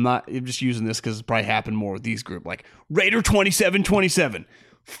 I'm just using this because it's probably happened more with these group, like Raider 2727.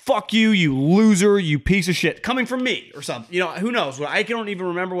 Fuck you, you loser, you piece of shit. Coming from me or something. Who knows? I don't even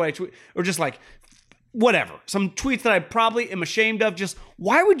remember what I tweet. Or just like, whatever. Some tweets that I probably am ashamed of. Just,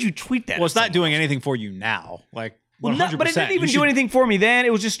 why would you tweet that? Well, it's not doing anything for you now. Like, 100%. Well, but it didn't even do anything for me then.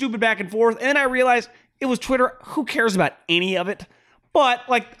 It was just stupid back and forth. And then I realized it was Twitter. Who cares about any of it? But,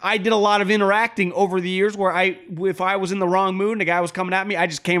 like, I did a lot of interacting over the years where if I was in the wrong mood and a guy was coming at me, I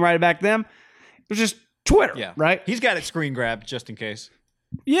just came right back at them. It was just Twitter, right? He's got it screen grabbed just in case.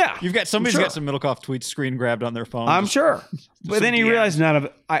 Yeah. Somebody's got some Middlecoff tweets screen grabbed on their phone. I'm sure. But then he realized none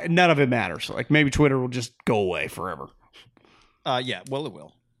of it matters. Like, maybe Twitter will just go away forever. Yeah, well, it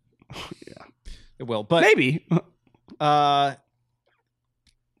will. Yeah. It will. But maybe.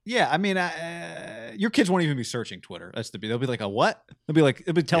 Yeah, I mean, your kids won't even be searching Twitter. They'll be like, a what?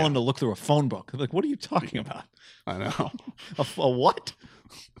 They'll be telling them to look through a phone book. They'll be like, what are you talking about? I know. A what?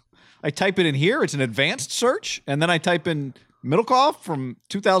 I type it in here. It's an advanced search. And then I type in Middlecoff from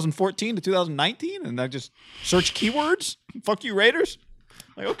 2014 to 2019. And I just search keywords. Fuck you, Raiders.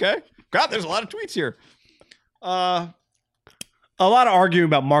 Like, okay. God, there's a lot of tweets here. A lot of arguing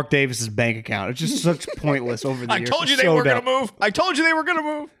about Mark Davis's bank account. It's just such pointless over the years. I told you they were going to move. I told you they were going to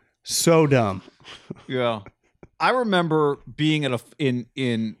move. So dumb. Yeah. I remember being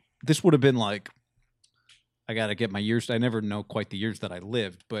in this would have been like, I got to get my years. I never know quite the years that I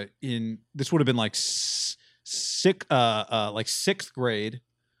lived, but this would have been like sixth grade.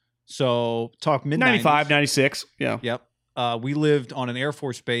 So talk mid 95, 96. Yeah. Yep. We lived on an Air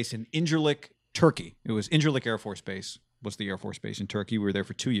Force base in Incirlik, Turkey. It was Incirlik Air Force Base. Was the Air Force Base in Turkey. We were there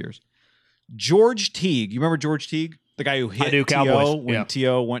for 2 years. George Teague. You remember George Teague? The guy who hit T.O. Cowboys. when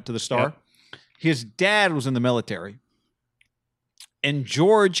T.O. went to the Star? Yep. His dad was in the military. And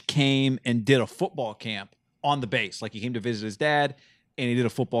George came and did a football camp on the base. Like, he came to visit his dad, and he did a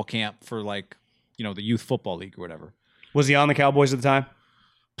football camp for, like, the youth football league or whatever. Was he on the Cowboys at the time?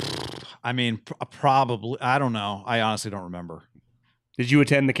 I mean, probably. I don't know. I honestly don't remember. Did you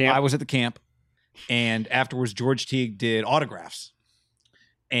attend the camp? I was at the camp. And afterwards, George Teague did autographs.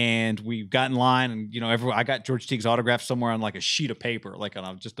 And we got in line, and I got George Teague's autograph somewhere on like a sheet of paper, like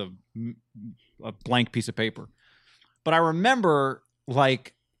on just a blank piece of paper. But I remember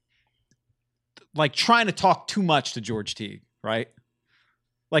like trying to talk too much to George Teague, right?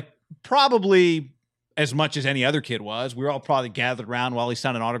 Like probably as much as any other kid was. We were all probably gathered around while he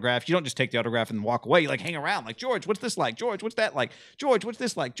signed an autograph. You don't just take the autograph and walk away. You like hang around, like, George, what's this like? George, what's that like? George, what's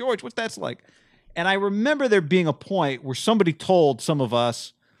this like? George, what's that like? And I remember there being a point where somebody told some of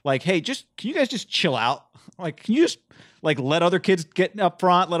us, like, hey, can you guys just chill out? Like, can you just like let other kids get up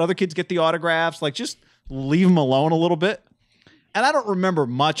front, let other kids get the autographs, like just leave them alone a little bit? And I don't remember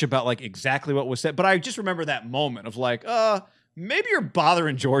much about like exactly what was said, but I just remember that moment of like, maybe you're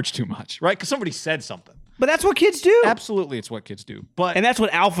bothering George too much, right? Because somebody said something. But that's what kids do. Absolutely, it's what kids do. And that's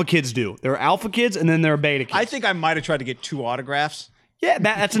what alpha kids do. There are alpha kids, and then there are beta kids. I think I might have tried to get 2 autographs. Yeah,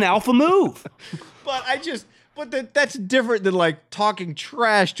 that's an alpha move. But that's different than like talking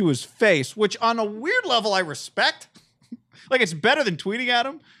trash to his face, which on a weird level I respect. Like it's better than tweeting at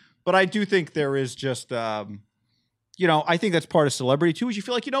him, but I do think there is just, I think that's part of celebrity too. Is you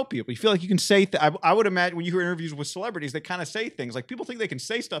feel like you know people. You feel like you can say. I would imagine when you hear interviews with celebrities, they kind of say things like people think they can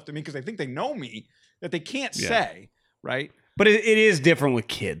say stuff to me because they think they know me that they can't say, right? But it is different with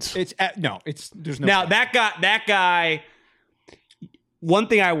kids. There's no. Now that guy. One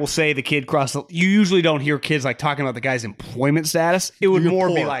thing I will say, the kid you usually don't hear kids like talking about the guy's employment status. It would more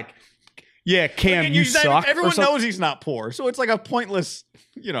be like, yeah, Cam, you suck. Everyone knows he's not poor, so it's like a pointless,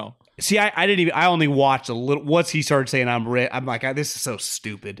 See, I only watched a little. Once he started saying I'm rich, I'm like, this is so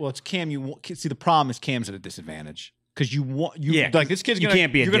stupid. Well, it's Cam. See, the problem is Cam's at a disadvantage because like this kid's you're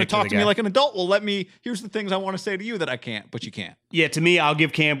gonna talk to me like an adult. Well, here's the things I want to say to you that I can't, but you can't. Yeah, to me, I'll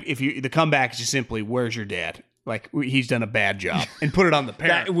give Cam the comeback is just simply, where's your dad? Like he's done a bad job, and put it on the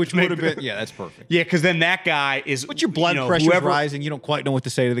parent, which would have been that's perfect. Yeah, because then that guy is. But your blood pressure's rising. You don't quite know what to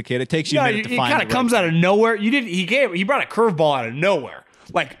say to the kid. It takes you a minute to find. It kind of comes out of nowhere. He brought a curveball out of nowhere.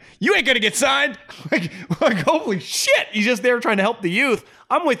 Like you ain't gonna get signed. Like holy shit! He's just there trying to help the youth.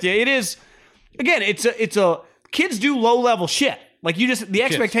 I'm with you. It is again. It's a kids do low level shit. Like the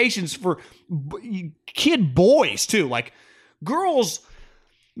expectations for kid boys too. Like girls.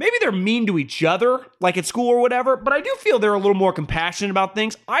 Maybe they're mean to each other, like at school or whatever, but I do feel they're a little more compassionate about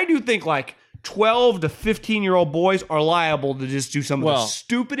things. I do think like 12 to 15-year-old boys are liable to just do some of the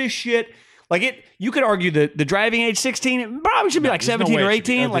stupidest shit. Like you could argue the driving age 16, it probably should be like 17 or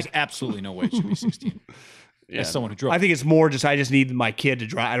 18. There's absolutely no way it should be 16. As someone who drove. I think it's more just I just need my kid to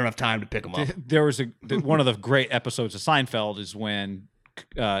drive. I don't have time to pick him up. There was one of the great episodes of Seinfeld is when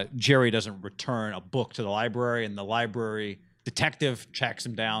Jerry doesn't return a book to the library, and the library detective tracks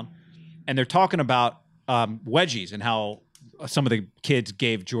him down, and they're talking about wedgies and how some of the kids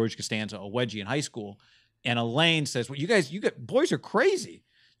gave George Costanza a wedgie in high school. And Elaine says, well, boys are crazy.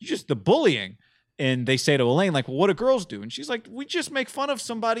 The bullying. And they say to Elaine, like, well, what do girls do? And she's like, we just make fun of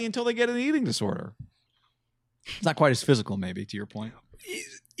somebody until they get an eating disorder. It's not quite as physical, maybe, to your point.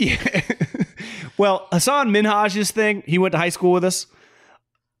 Yeah. Well, Hassan Minhaj's thing, he went to high school with us.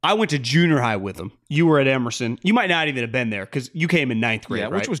 I went to junior high with him. You were at Emerson. You might not even have been there because you came in 9th grade,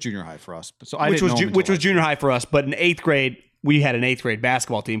 right? Which was junior high for us. So which was junior high for us. But in 8th grade, we had an 8th grade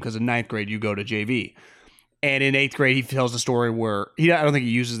basketball team because in 9th grade you go to JV. And in 8th grade, he tells a story where I don't think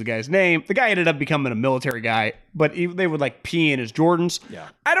he uses the guy's name. The guy ended up becoming a military guy, but they would like pee in his Jordans. Yeah.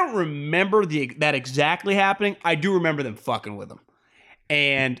 I don't remember that exactly happening. I do remember them fucking with him,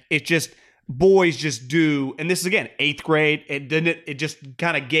 and it just. Boys just do, and this is again 8th grade. It just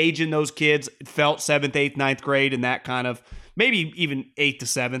kind of gauging those kids. It felt 7th, 8th, 9th grade, and that kind of maybe even 8th to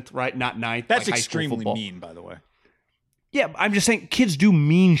 7th, right? Not 9th. That's like extremely mean, by the way. Yeah, I'm just saying kids do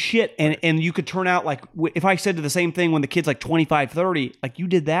mean shit, and you could turn out like if I said the same thing when the kid's like 25, 30, like you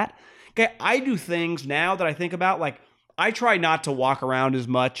did that. Okay, I do things now that I think about, like I try not to walk around as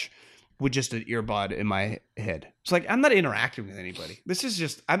much with just an earbud in my head. It's like, I'm not interacting with anybody. This is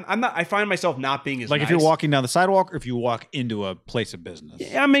just, I'm not, I find myself not being as like nice. If you're walking down the sidewalk or if you walk into a place of business.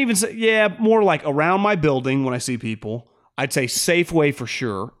 Yeah, I'm even, more like around my building when I see people. I'd say Safeway for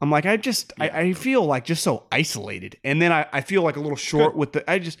sure. I'm like, I feel like just so isolated. And then I feel like a little short with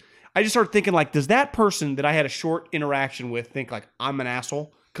I just start thinking like, does that person that I had a short interaction with think like I'm an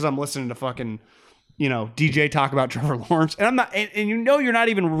asshole? Because I'm listening to fucking, DJ talk about Trevor Lawrence. And I'm not, and you're not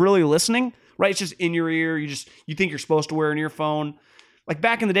even really listening, right? It's just in your ear. You think you're supposed to wear an earphone. Like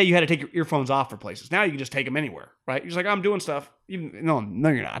back in the day, you had to take your earphones off for places. Now you can just take them anywhere, right? You're just like, I'm doing stuff. No,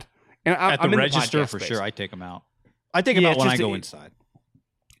 you're not. And At the register, for sure, I take them out. I take them out when I go inside.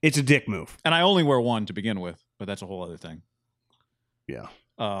 It's a dick move. And I only wear one to begin with, but that's a whole other thing. Yeah.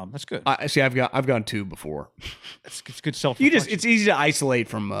 That's good. I see. I've gone 2 before. It's good self. It's easy to isolate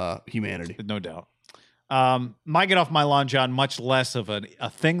from humanity. No doubt. My get off my lawn, John, much less of a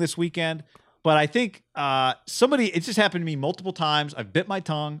thing this weekend. But I think it just happened to me multiple times. I've bit my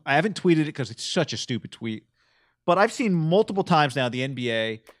tongue. I haven't tweeted it because it's such a stupid tweet. But I've seen multiple times now the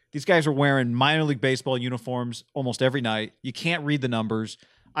NBA. These guys are wearing minor league baseball uniforms almost every night. You can't read the numbers.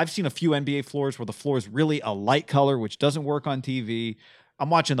 I've seen a few NBA floors where the floor is really a light color, which doesn't work on TV. I'm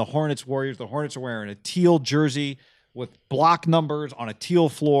watching the Hornets Warriors. The Hornets are wearing a teal jersey with block numbers on a teal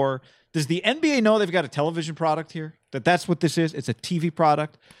floor. Does the NBA know they've got a television product here? That's what this is? It's a TV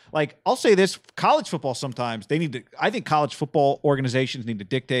product? Like, I'll say this, college football sometimes, I think college football organizations need to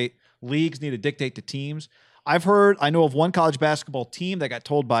dictate, leagues need to dictate to teams. I know of one college basketball team that got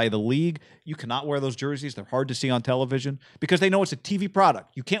told by the league, you cannot wear those jerseys. They're hard to see on television because they know it's a TV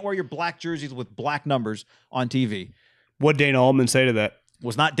product. You can't wear your black jerseys with black numbers on TV. What'd Dana Altman say to that?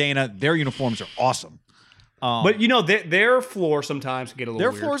 Was not Dana. Their uniforms are awesome. But, their floor sometimes can get a little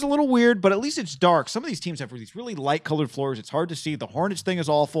weird. Their floor is a little weird, but at least it's dark. Some of these teams have these really light-colored floors. It's hard to see. The Hornets thing is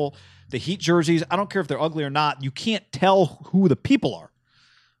awful. The Heat jerseys, I don't care if they're ugly or not. You can't tell who the people are.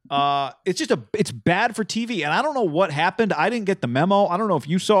 It's bad for TV, and I don't know what happened. I didn't get the memo. I don't know if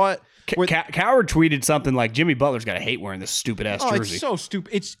you saw it. Coward tweeted something like Jimmy Butler's got to hate wearing this stupid ass jersey. It's so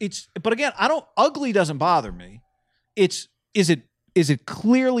stupid. But again, ugly doesn't bother me. Is it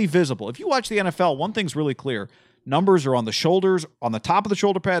clearly visible? If you watch the NFL, one thing's really clear. Numbers are on the shoulders, on the top of the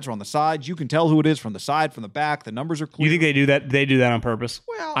shoulder pads, or on the sides. You can tell who it is from the side, from the back. The numbers are clear. You think they do that? They do that on purpose?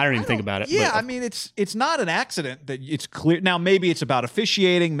 Well, I don't even think about it. Yeah, I mean, it's not an accident that it's clear. Now, maybe it's about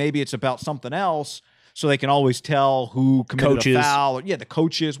officiating. Maybe it's about something else, so they can always tell who committed a foul. Or, the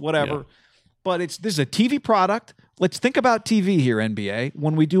coaches, whatever. Yeah. But this is a TV product. Let's think about TV here, NBA.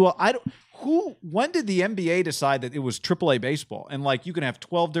 When we do when did the NBA decide that it was AAA baseball and you can have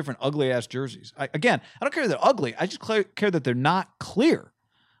 12 different ugly ass jerseys? I don't care that they're ugly. I just care that they're not clear.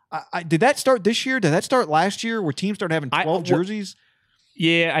 Did that start this year? Did that start last year where teams started having 12 jerseys?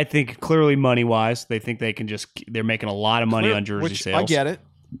 Yeah, I think clearly money wise, they think they're making a lot of money on jersey sales. I get it.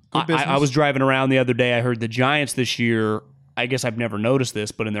 I was driving around the other day. I heard the Giants this year, I guess I've never noticed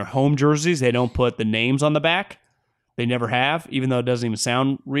this, but in their home jerseys, they don't put the names on the back. They never have, even though it doesn't even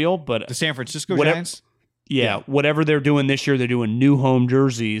sound real. But the San Francisco Giants? Yeah, whatever they're doing this year, they're doing new home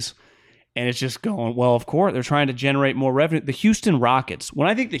jerseys. And it's just going, well, of course, they're trying to generate more revenue. The Houston Rockets, when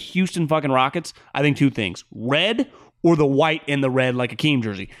I think the Houston fucking Rockets, I think two things. Red or the white and the red like a Akeem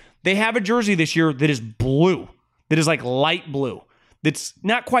jersey. They have a jersey this year that is blue, that is like light blue. That's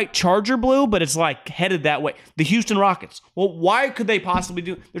not quite Charger blue, but it's like headed that way. The Houston Rockets. Well, why could they possibly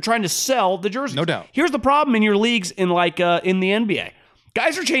do? They're trying to sell the jerseys. No doubt. Here's the problem in your leagues in the NBA.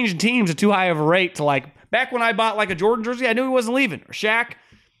 Guys are changing teams at too high of a rate to back when I bought a Jordan jersey, I knew he wasn't leaving. Or Shaq,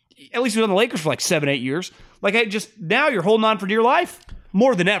 at least he was on the Lakers for 7-8 years. Now you're holding on for dear life.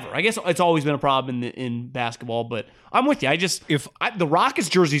 More than ever. I guess it's always been a problem in basketball, but I'm with you. The Rockets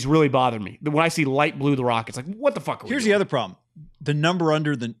jerseys really bother me. When I see light blue, the Rockets, what the fuck are we Here's doing? the other problem. The number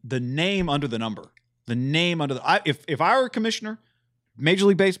under the name under the number. The name under the if I were a commissioner, Major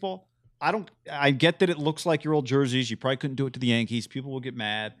League Baseball, I get that it looks like your old jerseys. You probably couldn't do it to the Yankees. People will get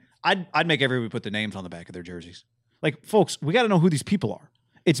mad. I'd make everybody put the names on the back of their jerseys. Folks, we got to know who these people are.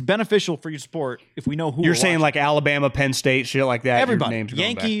 It's beneficial for your sport if we know who you're saying, Alabama, Penn State, shit like that. Everybody, names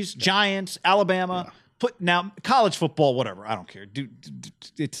Yankees, Giants, Alabama. Yeah. Now college football, whatever. I don't care.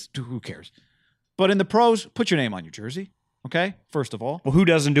 Who cares? But in the pros, put your name on your jersey. Okay, first of all. Well, who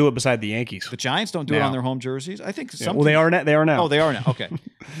doesn't do it beside the Yankees? The Giants don't do it on their home jerseys. I think some. Well, they are now. They are now. Oh, they are now. Okay.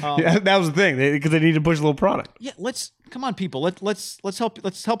 That was the thing because they need to push a little product. Yeah, come on, people. Let's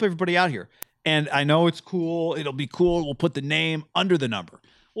help everybody out here. And I know it's cool. It'll be cool. We'll put the name under the number.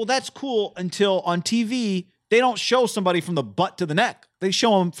 Well, that's cool until on TV, they don't show somebody from the butt to the neck. They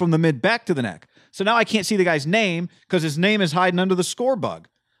show them from the mid back to the neck. So now I can't see the guy's name because his name is hiding under the score bug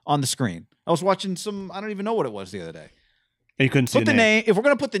on the screen. I was watching I don't even know what it was the other day. And you couldn't see the name. If we're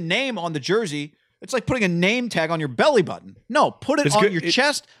going to put the name on the jersey, it's like putting a name tag on your belly button. No, put it on your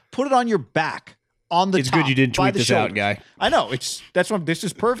chest, put it on your back. On the it's top, good you didn't tweet this shoulders. Out, guy. I know this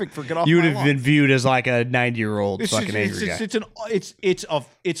is perfect for get off. You would my have lawn. been viewed as a 90-year-old fucking angry guy.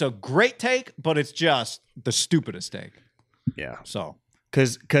 It's a great take, but it's just the stupidest take. Yeah. So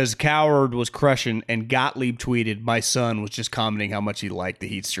because Coward was crushing and Gottlieb tweeted, my son was just commenting how much he liked the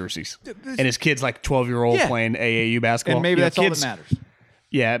Heat's jerseys, and his kid's 12-year-old playing AAU basketball. And maybe that's all that matters.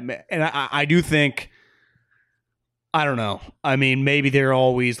 Yeah, and I do think. I don't know. I mean, maybe they're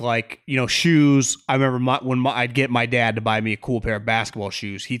always like, shoes. I remember when I'd get my dad to buy me a cool pair of basketball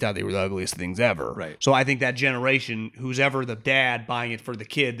shoes. He thought they were the ugliest things ever. Right. So I think that generation, who's ever the dad buying it for the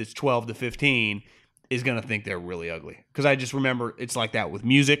kid that's 12 to 15, is going to think they're really ugly. Because I just remember it's like that with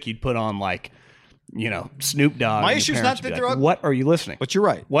music. You'd put on like, Snoop Dogg. My issue's not that they're ugly. What are you listening? But you're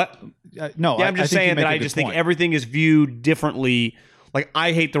right. What? No, yeah, I'm just saying that I just think everything is viewed differently. Like,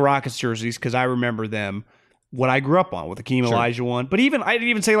 I hate the Rockets jerseys because I remember them. What I grew up on with the Hakeem Elijah one. But even, I didn't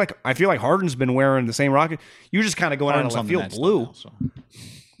even say, like, I feel like Harden's been wearing the same Rocket. You're just kind of going out of left field blue. Now, so.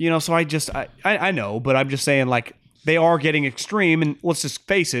 So I know, but I'm just saying, like, they are getting extreme. And let's just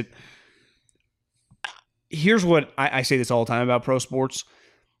face it. Here's what I say this all the time about pro sports.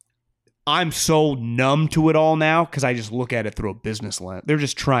 I'm so numb to it all now because I just look at it through a business lens. They're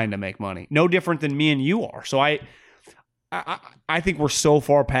just trying to make money. No different than me and you are. So I think we're so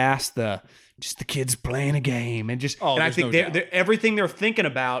far past the kids playing a game and I think everything they're thinking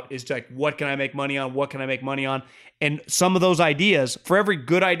about is like, what can I make money on? What can I make money on? And some of those ideas, for every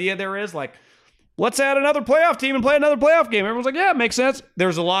good idea there is, like, let's add another playoff team and play another playoff game. Everyone's like, yeah, it makes sense.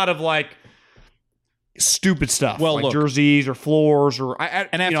 There's a lot of like stupid stuff, like jerseys or floors or I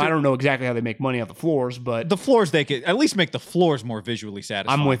don't know exactly how they make money off the floors, but the floors, they could at least make the floors more visually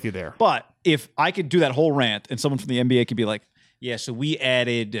satisfying. I'm with you there. But if I could do that whole rant and someone from the NBA could be like, yeah, so we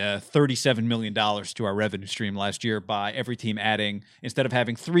added $37 million to our revenue stream last year by every team adding, instead of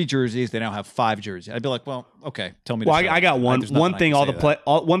having 3 jerseys, they now have 5 jerseys. I'd be like, well, okay, tell me. Well, I got one thing. All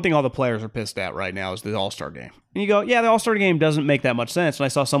the players are pissed at right now is the All-Star game. And you go, yeah, the All-Star game doesn't make that much sense. And I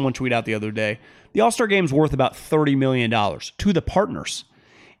saw someone tweet out the other day, the All-Star game's worth about $30 million to the partners.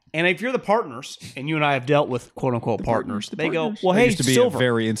 And if you're the partners, and you and I have dealt with quote-unquote partners, they go, well, hey, used to be Silver, a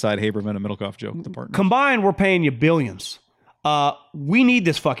very inside Haberman and Middlecoff joke, the partners. Combined, we're paying you billions. We need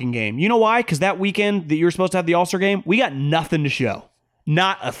this fucking game. You know why? Because that weekend that you're supposed to have the All-Star game, we got nothing to show.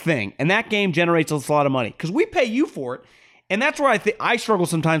 Not a thing. And that game generates us a lot of money because we pay you for it. And that's where I think I struggle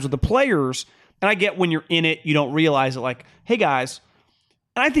sometimes with the players. And I get when you're in it, you don't realize it. Like, hey guys,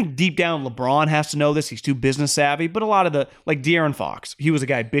 and I think deep down LeBron has to know this. He's too business savvy. But a lot of like De'Aaron Fox, he was a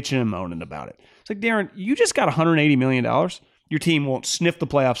guy bitching and moaning about it. It's like, De'Aaron, you just got $180 million. Your team won't sniff the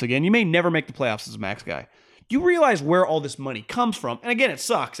playoffs again. You may never make the playoffs as a max guy. You realize where all this money comes from. And again, it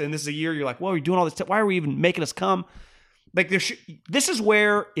sucks. And this is a year you're like, well, we're doing all this. Why are we even making us come? Like, this is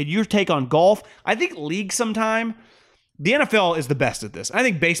where, in your take on golf, I think league sometime, the NFL is the best at this. I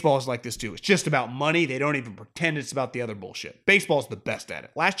think baseball is like this too. It's just about money. They don't even pretend it's about the other bullshit. Baseball is the best at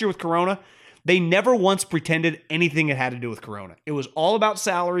it. Last year with Corona, they never once pretended anything it had to do with Corona. It was all about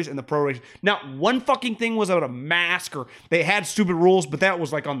salaries and the proration. Not one fucking thing was about a mask or they had stupid rules, but that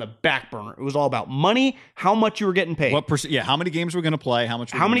was like on the back burner. It was all about money, how much you were getting paid. How many games we're going to play, how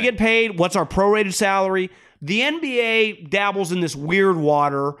many get paid, what's our prorated salary. The NBA dabbles in this weird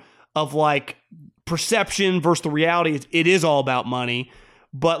water of like perception versus the reality. It is all about money.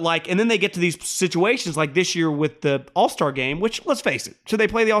 But like, and then they get to these situations like this year with the All-Star game, which, let's face it, should they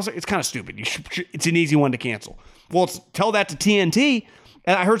play the All-Star? It's kind of stupid. It's an easy one to cancel. Well, tell that to TNT.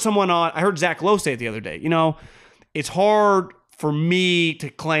 And I heard Zach Lowe say it the other day. It's hard for me to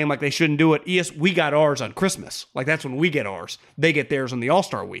claim like they shouldn't do it. We got ours on Christmas. Like, that's when we get ours. They get theirs on the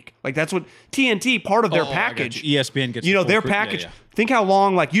All-Star week. Like, that's what TNT, part of their package. ESPN gets their package. Yeah. Think how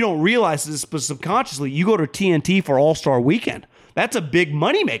long, like, you don't realize this, but subconsciously, you go to TNT for All-Star weekend. That's a big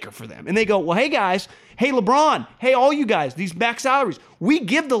moneymaker for them. And they go, well, hey, guys, hey, LeBron, hey, all you guys, these max salaries, we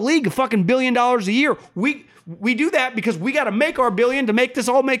give the league a fucking $1 billion a year. We do that because we got to make our $1 billion to make this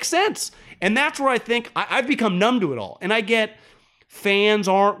all make sense. And that's where I think I've become numb to it all. And I get fans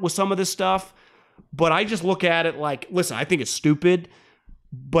aren't with some of this stuff, but I just look at it like, listen, I think it's stupid,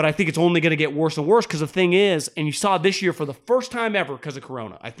 but I think it's only going to get worse and worse because the thing is, and you saw this year for the first time ever because of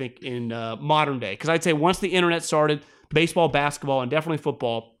Corona, I think in modern day, because I'd say once the internet started, baseball, basketball, and definitely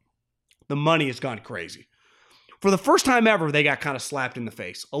football, the money has gone crazy. For the first time ever, they got kind of slapped in the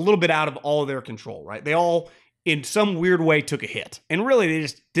face, a little bit out of all of their control, right? They all, in some weird way, took a hit. And really, they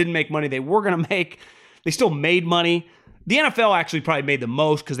just didn't make money they were going to make. They still made money. The NFL actually probably made the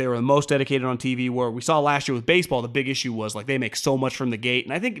most because they were the most dedicated on TV, where we saw last year with baseball, the big issue was like they make so much from the gate.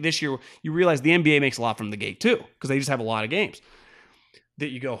 And I think this year, you realize the NBA makes a lot from the gate too, because they just have a lot of games that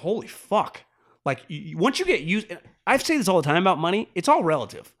you go, holy fuck. Like, once you get used, I say this all the time about money, it's all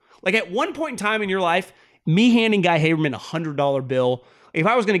relative. Like, at one point in time in your life, me handing Guy Haberman a $100 bill, if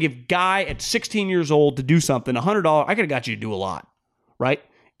I was going to give Guy at 16 years old to do something, $100, I could have got you to do a lot, right?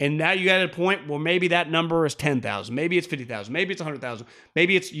 And now you got a point where maybe that number is 10,000, maybe it's 50,000, maybe it's 100,000,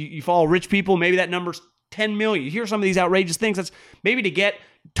 maybe it's you follow rich people, maybe that number's 10 million. You hear some of these outrageous things. That's maybe to get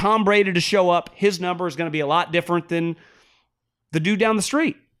Tom Brady to show up, his number is going to be a lot different than the dude down the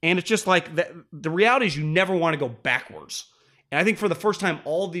street. And it's just like the reality is you never want to go backwards. And I think for the first time,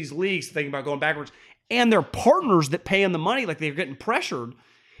 all of these leagues thinking about going backwards, and their partners that pay them the money, like they're getting pressured.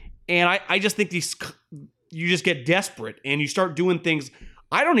 And I just think you just get desperate and you start doing things.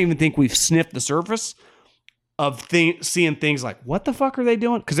 I don't even think we've sniffed the surface of seeing things like, what the fuck are they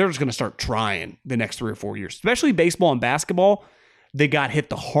doing? Because they're just going to start trying the next 3 or 4 years, especially baseball and basketball. They got hit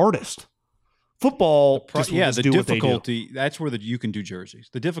the hardest. Football, the difficulty, that's where you can do jerseys.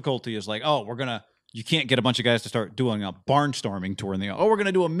 The difficulty is like, you can't get a bunch of guys to start doing a barnstorming tour. And we're going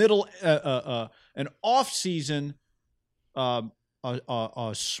to do an off-season,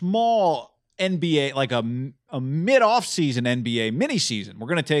 a small NBA, like a mid-off-season NBA mini-season. We're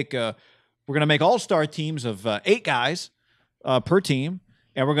going to make all-star teams of 8 guys per team,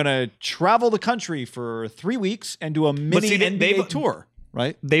 and we're going to travel the country for 3 weeks and do a mini NBA tour.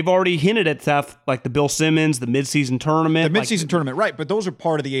 Right, they've already hinted at stuff like the Bill Simmons, the midseason tournament. The midseason tournament, right? But those are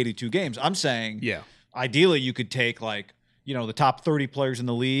part of the 82 games. I'm saying, ideally, you could take the top 30 players in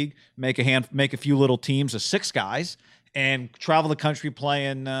the league, make a few little teams of 6 guys, and travel the country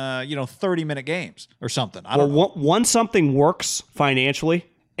playing 30-minute games or something. Once something works financially,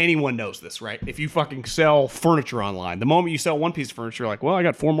 anyone knows this, right? If you fucking sell furniture online, the moment you sell one piece of furniture, you're like, well, I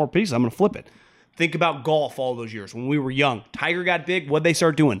got 4 more pieces, I'm going to flip it. Think about golf all those years. When we were young, Tiger got big. What'd they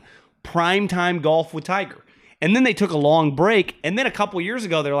start doing? Primetime golf with Tiger. And then they took a long break. And then a couple years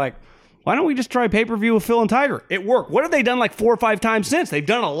ago, they're like, why don't we just try pay-per-view with Phil and Tiger? It worked. What have they done like 4 or 5 times since? They've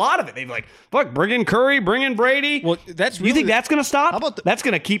done a lot of it. They've like, fuck, bring in Curry, bring in Brady. Well, you think that's going to stop? How about that's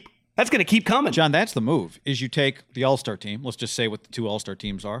going to keep coming. John, that's the move, is you take the All-Star team. Let's just say what the 2 All-Star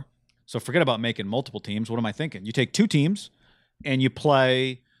teams are. So forget about making multiple teams. What am I thinking? You take 2 teams and you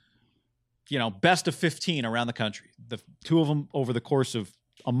play best of 15 around the country. The 2 of them over the course of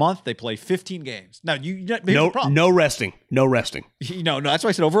a month, they play 15 games. Now, no resting. No resting. No, that's why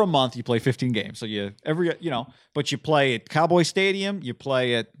I said over a month you play 15 games. So but you play at Cowboy Stadium, you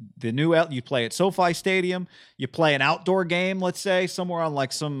play at you play at SoFi Stadium, you play an outdoor game, let's say somewhere on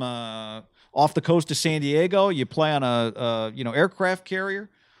like some off the coast of San Diego, you play on a aircraft carrier,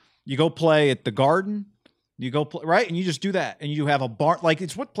 you go play at the Garden. You go right, and you just do that, and you have a barn. Like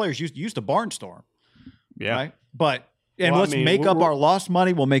it's what players used to barnstorm. Yeah. Right. But let's make up our lost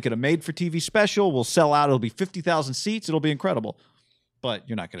money. We'll make it a made-for-TV special. We'll sell out. It'll be 50,000 seats. It'll be incredible. But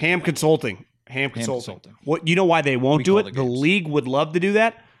you're not going to. Ham Consulting. What you know why they won't do it? The league would love to do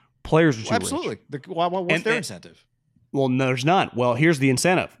that. Players are too absolutely. Rich. What's their incentive? Well, no, there's none. Well, here's the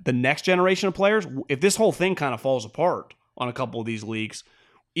incentive. The next generation of players, if this whole thing kind of falls apart on a couple of these leagues,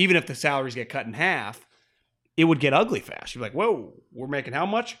 even if the salaries get cut in half, it would get ugly fast. You're like, whoa, we're making how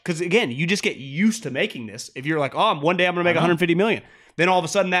much? Because again, you just get used to making this. If you're like, one day I'm going to make 150 million. Then all of a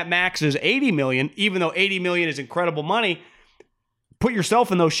sudden that max is 80 million, even though 80 million is incredible money. Put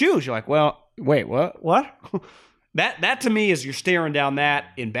yourself in those shoes. You're like, well, wait, what? that to me is you're staring down that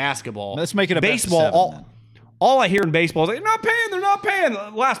in basketball. Let's make it a baseball. All I hear in baseball is like, they're not paying.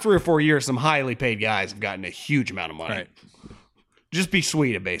 The last 3 or 4 years, some highly paid guys have gotten a huge amount of money. Right. Just be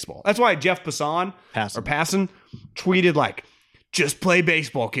sweet at baseball. That's why Jeff Passan tweeted like, just play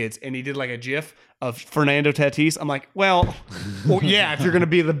baseball, kids. And he did like a GIF of Fernando Tatis. I'm like, well, yeah, if you're going to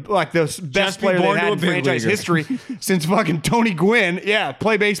be the best player they've had in franchise history since fucking Tony Gwynn, yeah,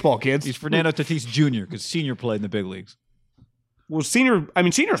 play baseball, kids. He's Fernando Tatis Jr. because Senior played in the big leagues. Well,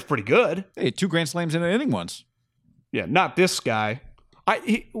 Senior's pretty good. Hey, 2 Grand Slams in an inning once. Yeah, not this guy.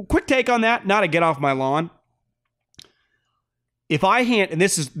 Quick take on that, not to get off my lawn. If I and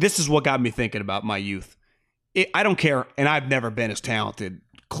this is what got me thinking about my youth. I don't care, and I've never been as talented,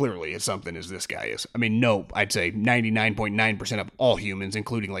 clearly, as something as this guy is. I mean, no, I'd say 99.9% of all humans,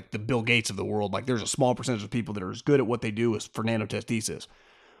 including like the Bill Gates of the world, like there's a small percentage of people that are as good at what they do as Fernando Tatis is.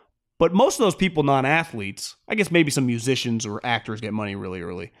 But most of those people, non-athletes, I guess maybe some musicians or actors get money really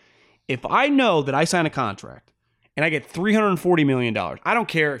early. If I know that I sign a contract and I get $340 million, I don't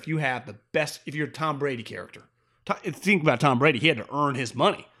care if you have the best, if you're a Tom Brady character. Think about Tom Brady. He had to earn his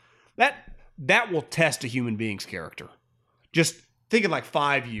money. That will test a human being's character. Just thinking like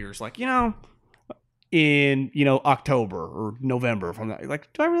 5 years, like, in, October or November, if I'm not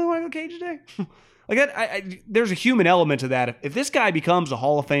like, do I really want to go cage today? Like that, there's a human element to that. If this guy becomes a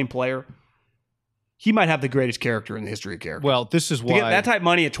Hall of Fame player, he might have the greatest character in the history of character. Well, this is why. To get that type of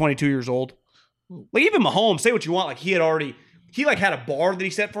money at 22 years old. Like even Mahomes, say what you want, like he had a bar that he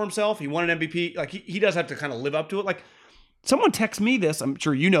set for himself. He won an MVP. Like he does have to kind of live up to it. Like someone texts me this. I'm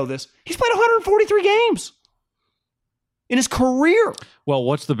sure you know this. He's played 143 games in his career. Well,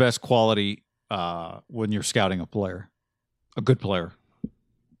 what's the best quality when you're scouting a player? A good player.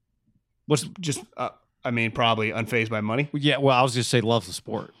 What's Just, probably unfazed by money. Yeah, well, I was just say loves the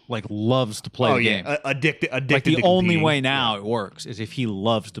sport, like loves to play the game. Addicted. Like the to only competing. way now it works is if he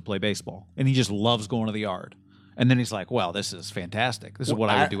loves to play baseball and he just loves going to the yard. And then he's like, well, this is fantastic. This is what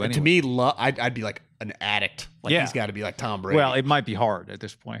I would do anyway. To me, I'd be like an addict. Like he's got to be like Tom Brady. Well, it might be hard at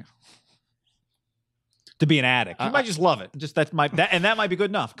this point to be an addict. You might just love it. Just that might be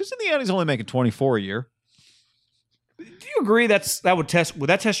good enough. Because in the end, he's only making 24 a year. Do you agree would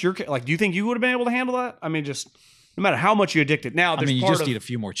that test your, like, do you think you would have been able to handle that? I mean, just no matter how much you addicted. Now, I mean, you just eat a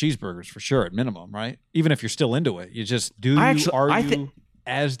few more cheeseburgers for sure at minimum, right? Even if you're still into it, you just as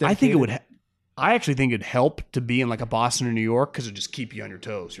dedicated? I think it would. I actually think it'd help to be in like a Boston or New York because it just keep you on your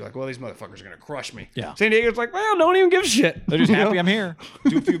toes. You're like, well, these motherfuckers are gonna crush me. Yeah. San Diego's like, well, no one even gives a shit. They're just happy I'm here.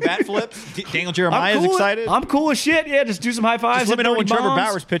 Do a few bat flips. Daniel Jeremiah's excited. I'm cool as shit. Yeah, just do some high fives. Just let me know when Trevor bombs.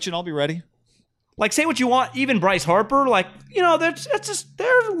 Bauer's pitching. I'll be ready. Like, say what you want. Even Bryce Harper, like, that's just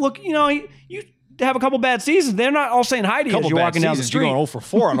they're look. You have a couple bad seasons. They're not all saying hi to you as you're walking down the street. You're going 0 for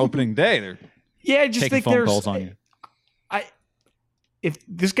 4 on opening day. They're I just taking think phone there's. calls on you. If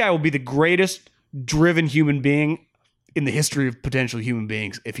this guy will be the greatest driven human being in the history of potential human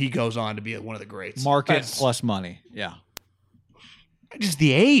beings, if he goes on to be one of the greats. Market plus money. Yeah. Just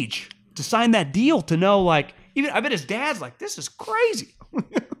the age to sign that deal, to know, like, even I bet his dad's like, this is crazy.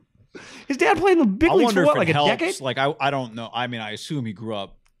 His dad played in the big leagues for what, like a decade? Like, I don't know. I mean, I assume he grew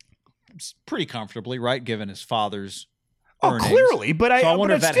up pretty comfortably, right? Given his father's earnings. Clearly, but I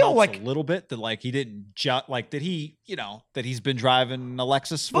wonder if that still helps like a little bit that, like, he didn't that he, that he's been driving a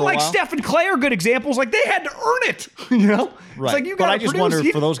Lexus for but a like while. Steph and Clay are good examples. Like, they had to earn it, Right. It's like, you but I gotta just produce.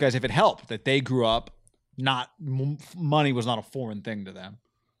 wonder for those guys if it helped that they grew up money was not a foreign thing to them.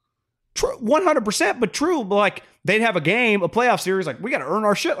 100%, but true. But like, they'd have a playoff series. Like, we got to earn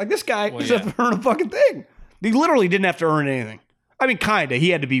our shit. Like, this guy doesn't have to earn a fucking thing. He literally didn't have to earn anything. I mean, kinda. He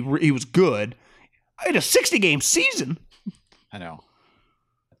had to be. He was good. I had a 60-game season. I know.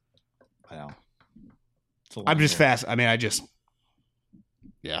 I'm just fast. I mean,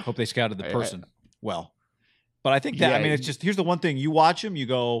 hope they scouted the person well. But I think that, I mean, it's just, here's the one thing. You watch him, you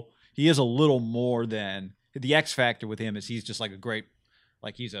go, he is a little more than, the X factor with him is he's just like a great,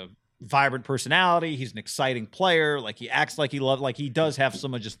 like, he's a vibrant personality. He's an exciting player. Like, he acts like he does have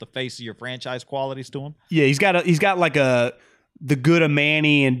some of just the face of your franchise qualities to him. Yeah, he's got like the good of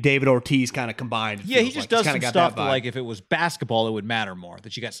Manny and David Ortiz kind of combined. Yeah, he just does some stuff that, like, if it was basketball, it would matter more,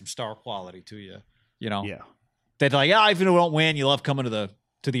 that you got some star quality to you. Yeah. They're like, even if we don't win, you love coming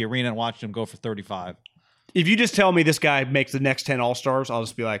to the arena and watching them go for 35. If you just tell me this guy makes the next 10 All-Stars, I'll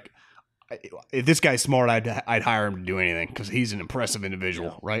just be like, if this guy's smart, I'd hire him to do anything because he's an impressive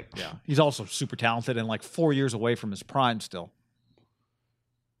individual, right? Yeah. He's also super talented and like 4 years away from his prime still.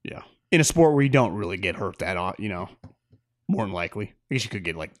 Yeah. In a sport where you don't really get hurt that, more than likely. I guess you could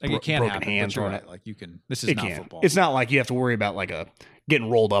get like broken hands or right. Like, you can. This is not football. It's not like you have to worry about like getting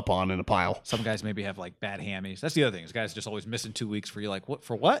rolled up on in a pile. Some guys maybe have like bad hammies. That's the other thing. Is guys just always missing 2 weeks for you. Like, what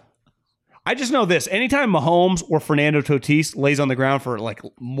for? What? I just know this: anytime Mahomes or Fernando Tatis lays on the ground for like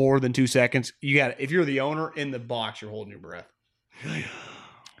more than 2 seconds, if you're the owner in the box, you're holding your breath.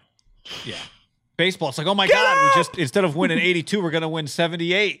 Yeah. Baseball. It's like, oh my God, we just, instead of winning 82, we're going to win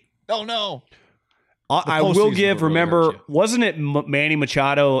 78. Oh no. I will give, remember, wasn't it Manny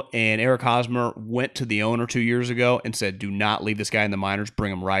Machado and Eric Hosmer went to the owner 2 years ago and said, do not leave this guy in the minors,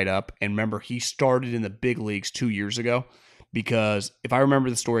 bring him right up. And remember, he started in the big leagues 2 years ago because if I remember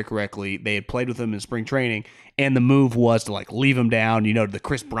the story correctly, they had played with him in spring training and the move was to like leave him down, the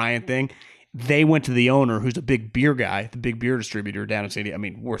Chris Bryant thing. They went to the owner, who's a big beer guy, the big beer distributor down in San Diego. I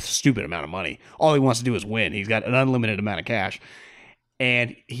mean, worth a stupid amount of money. All he wants to do is win. He's got an unlimited amount of cash.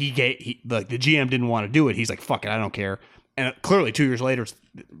 And the GM didn't want to do it. He's like, fuck it, I don't care. And clearly 2 years later,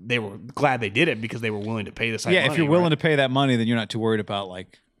 they were glad they did it because they were willing to pay this money. Yeah, if you're willing to pay that money, then you're not too worried about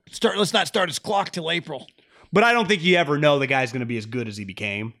like, let's not start his clock till April. But I don't think you ever know the guy's going to be as good as he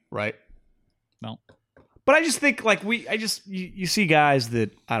became, right? No. But I just think like you see guys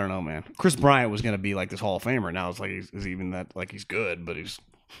that, I don't know, man. Chris Bryant was going to be like this Hall of Famer. Now it's like he's even that, like he's good, but he's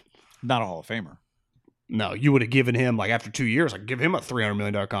not a Hall of Famer. No, you would have given him, like, after 2 years, like, give him a $300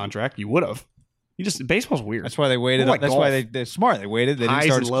 million contract. You would have. Baseball's weird. That's why they waited. Like that's golf. why they're smart. They waited. They didn't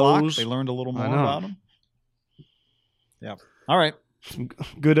start his clock. They learned a little more about him. Yeah. All right.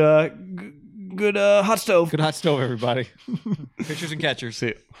 Good hot stove. Good hot stove, everybody. Pitchers and catchers.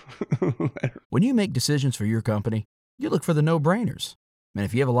 See it. When you make decisions for your company, you look for the no-brainers. And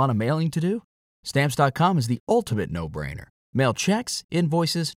if you have a lot of mailing to do, Stamps.com is the ultimate no-brainer. Mail checks,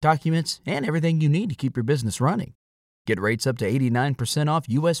 invoices, documents, and everything you need to keep your business running. Get rates up to 89% off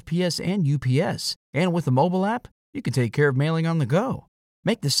USPS and UPS. And with the mobile app, you can take care of mailing on the go.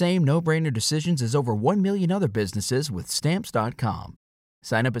 Make the same no-brainer decisions as over 1 million other businesses with Stamps.com.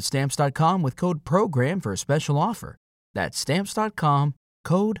 Sign up at Stamps.com with code PROGRAM for a special offer. That's Stamps.com,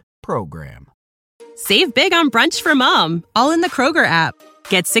 code PROGRAM. Save big on brunch for mom, all in the Kroger app.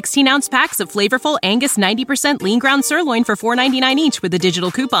 Get 16-ounce packs of flavorful Angus 90% lean ground sirloin for $4.99 each with a digital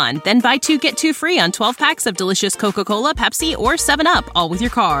coupon. Then buy 2, get 2 free on 12 packs of delicious Coca-Cola, Pepsi, or 7-Up, all with your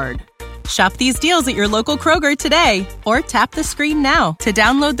card. Shop these deals at your local Kroger today, or tap the screen now to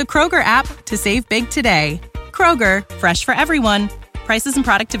download the Kroger app to save big today. Kroger, fresh for everyone. Prices and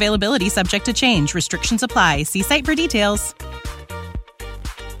product availability subject to change. Restrictions apply. See site for details.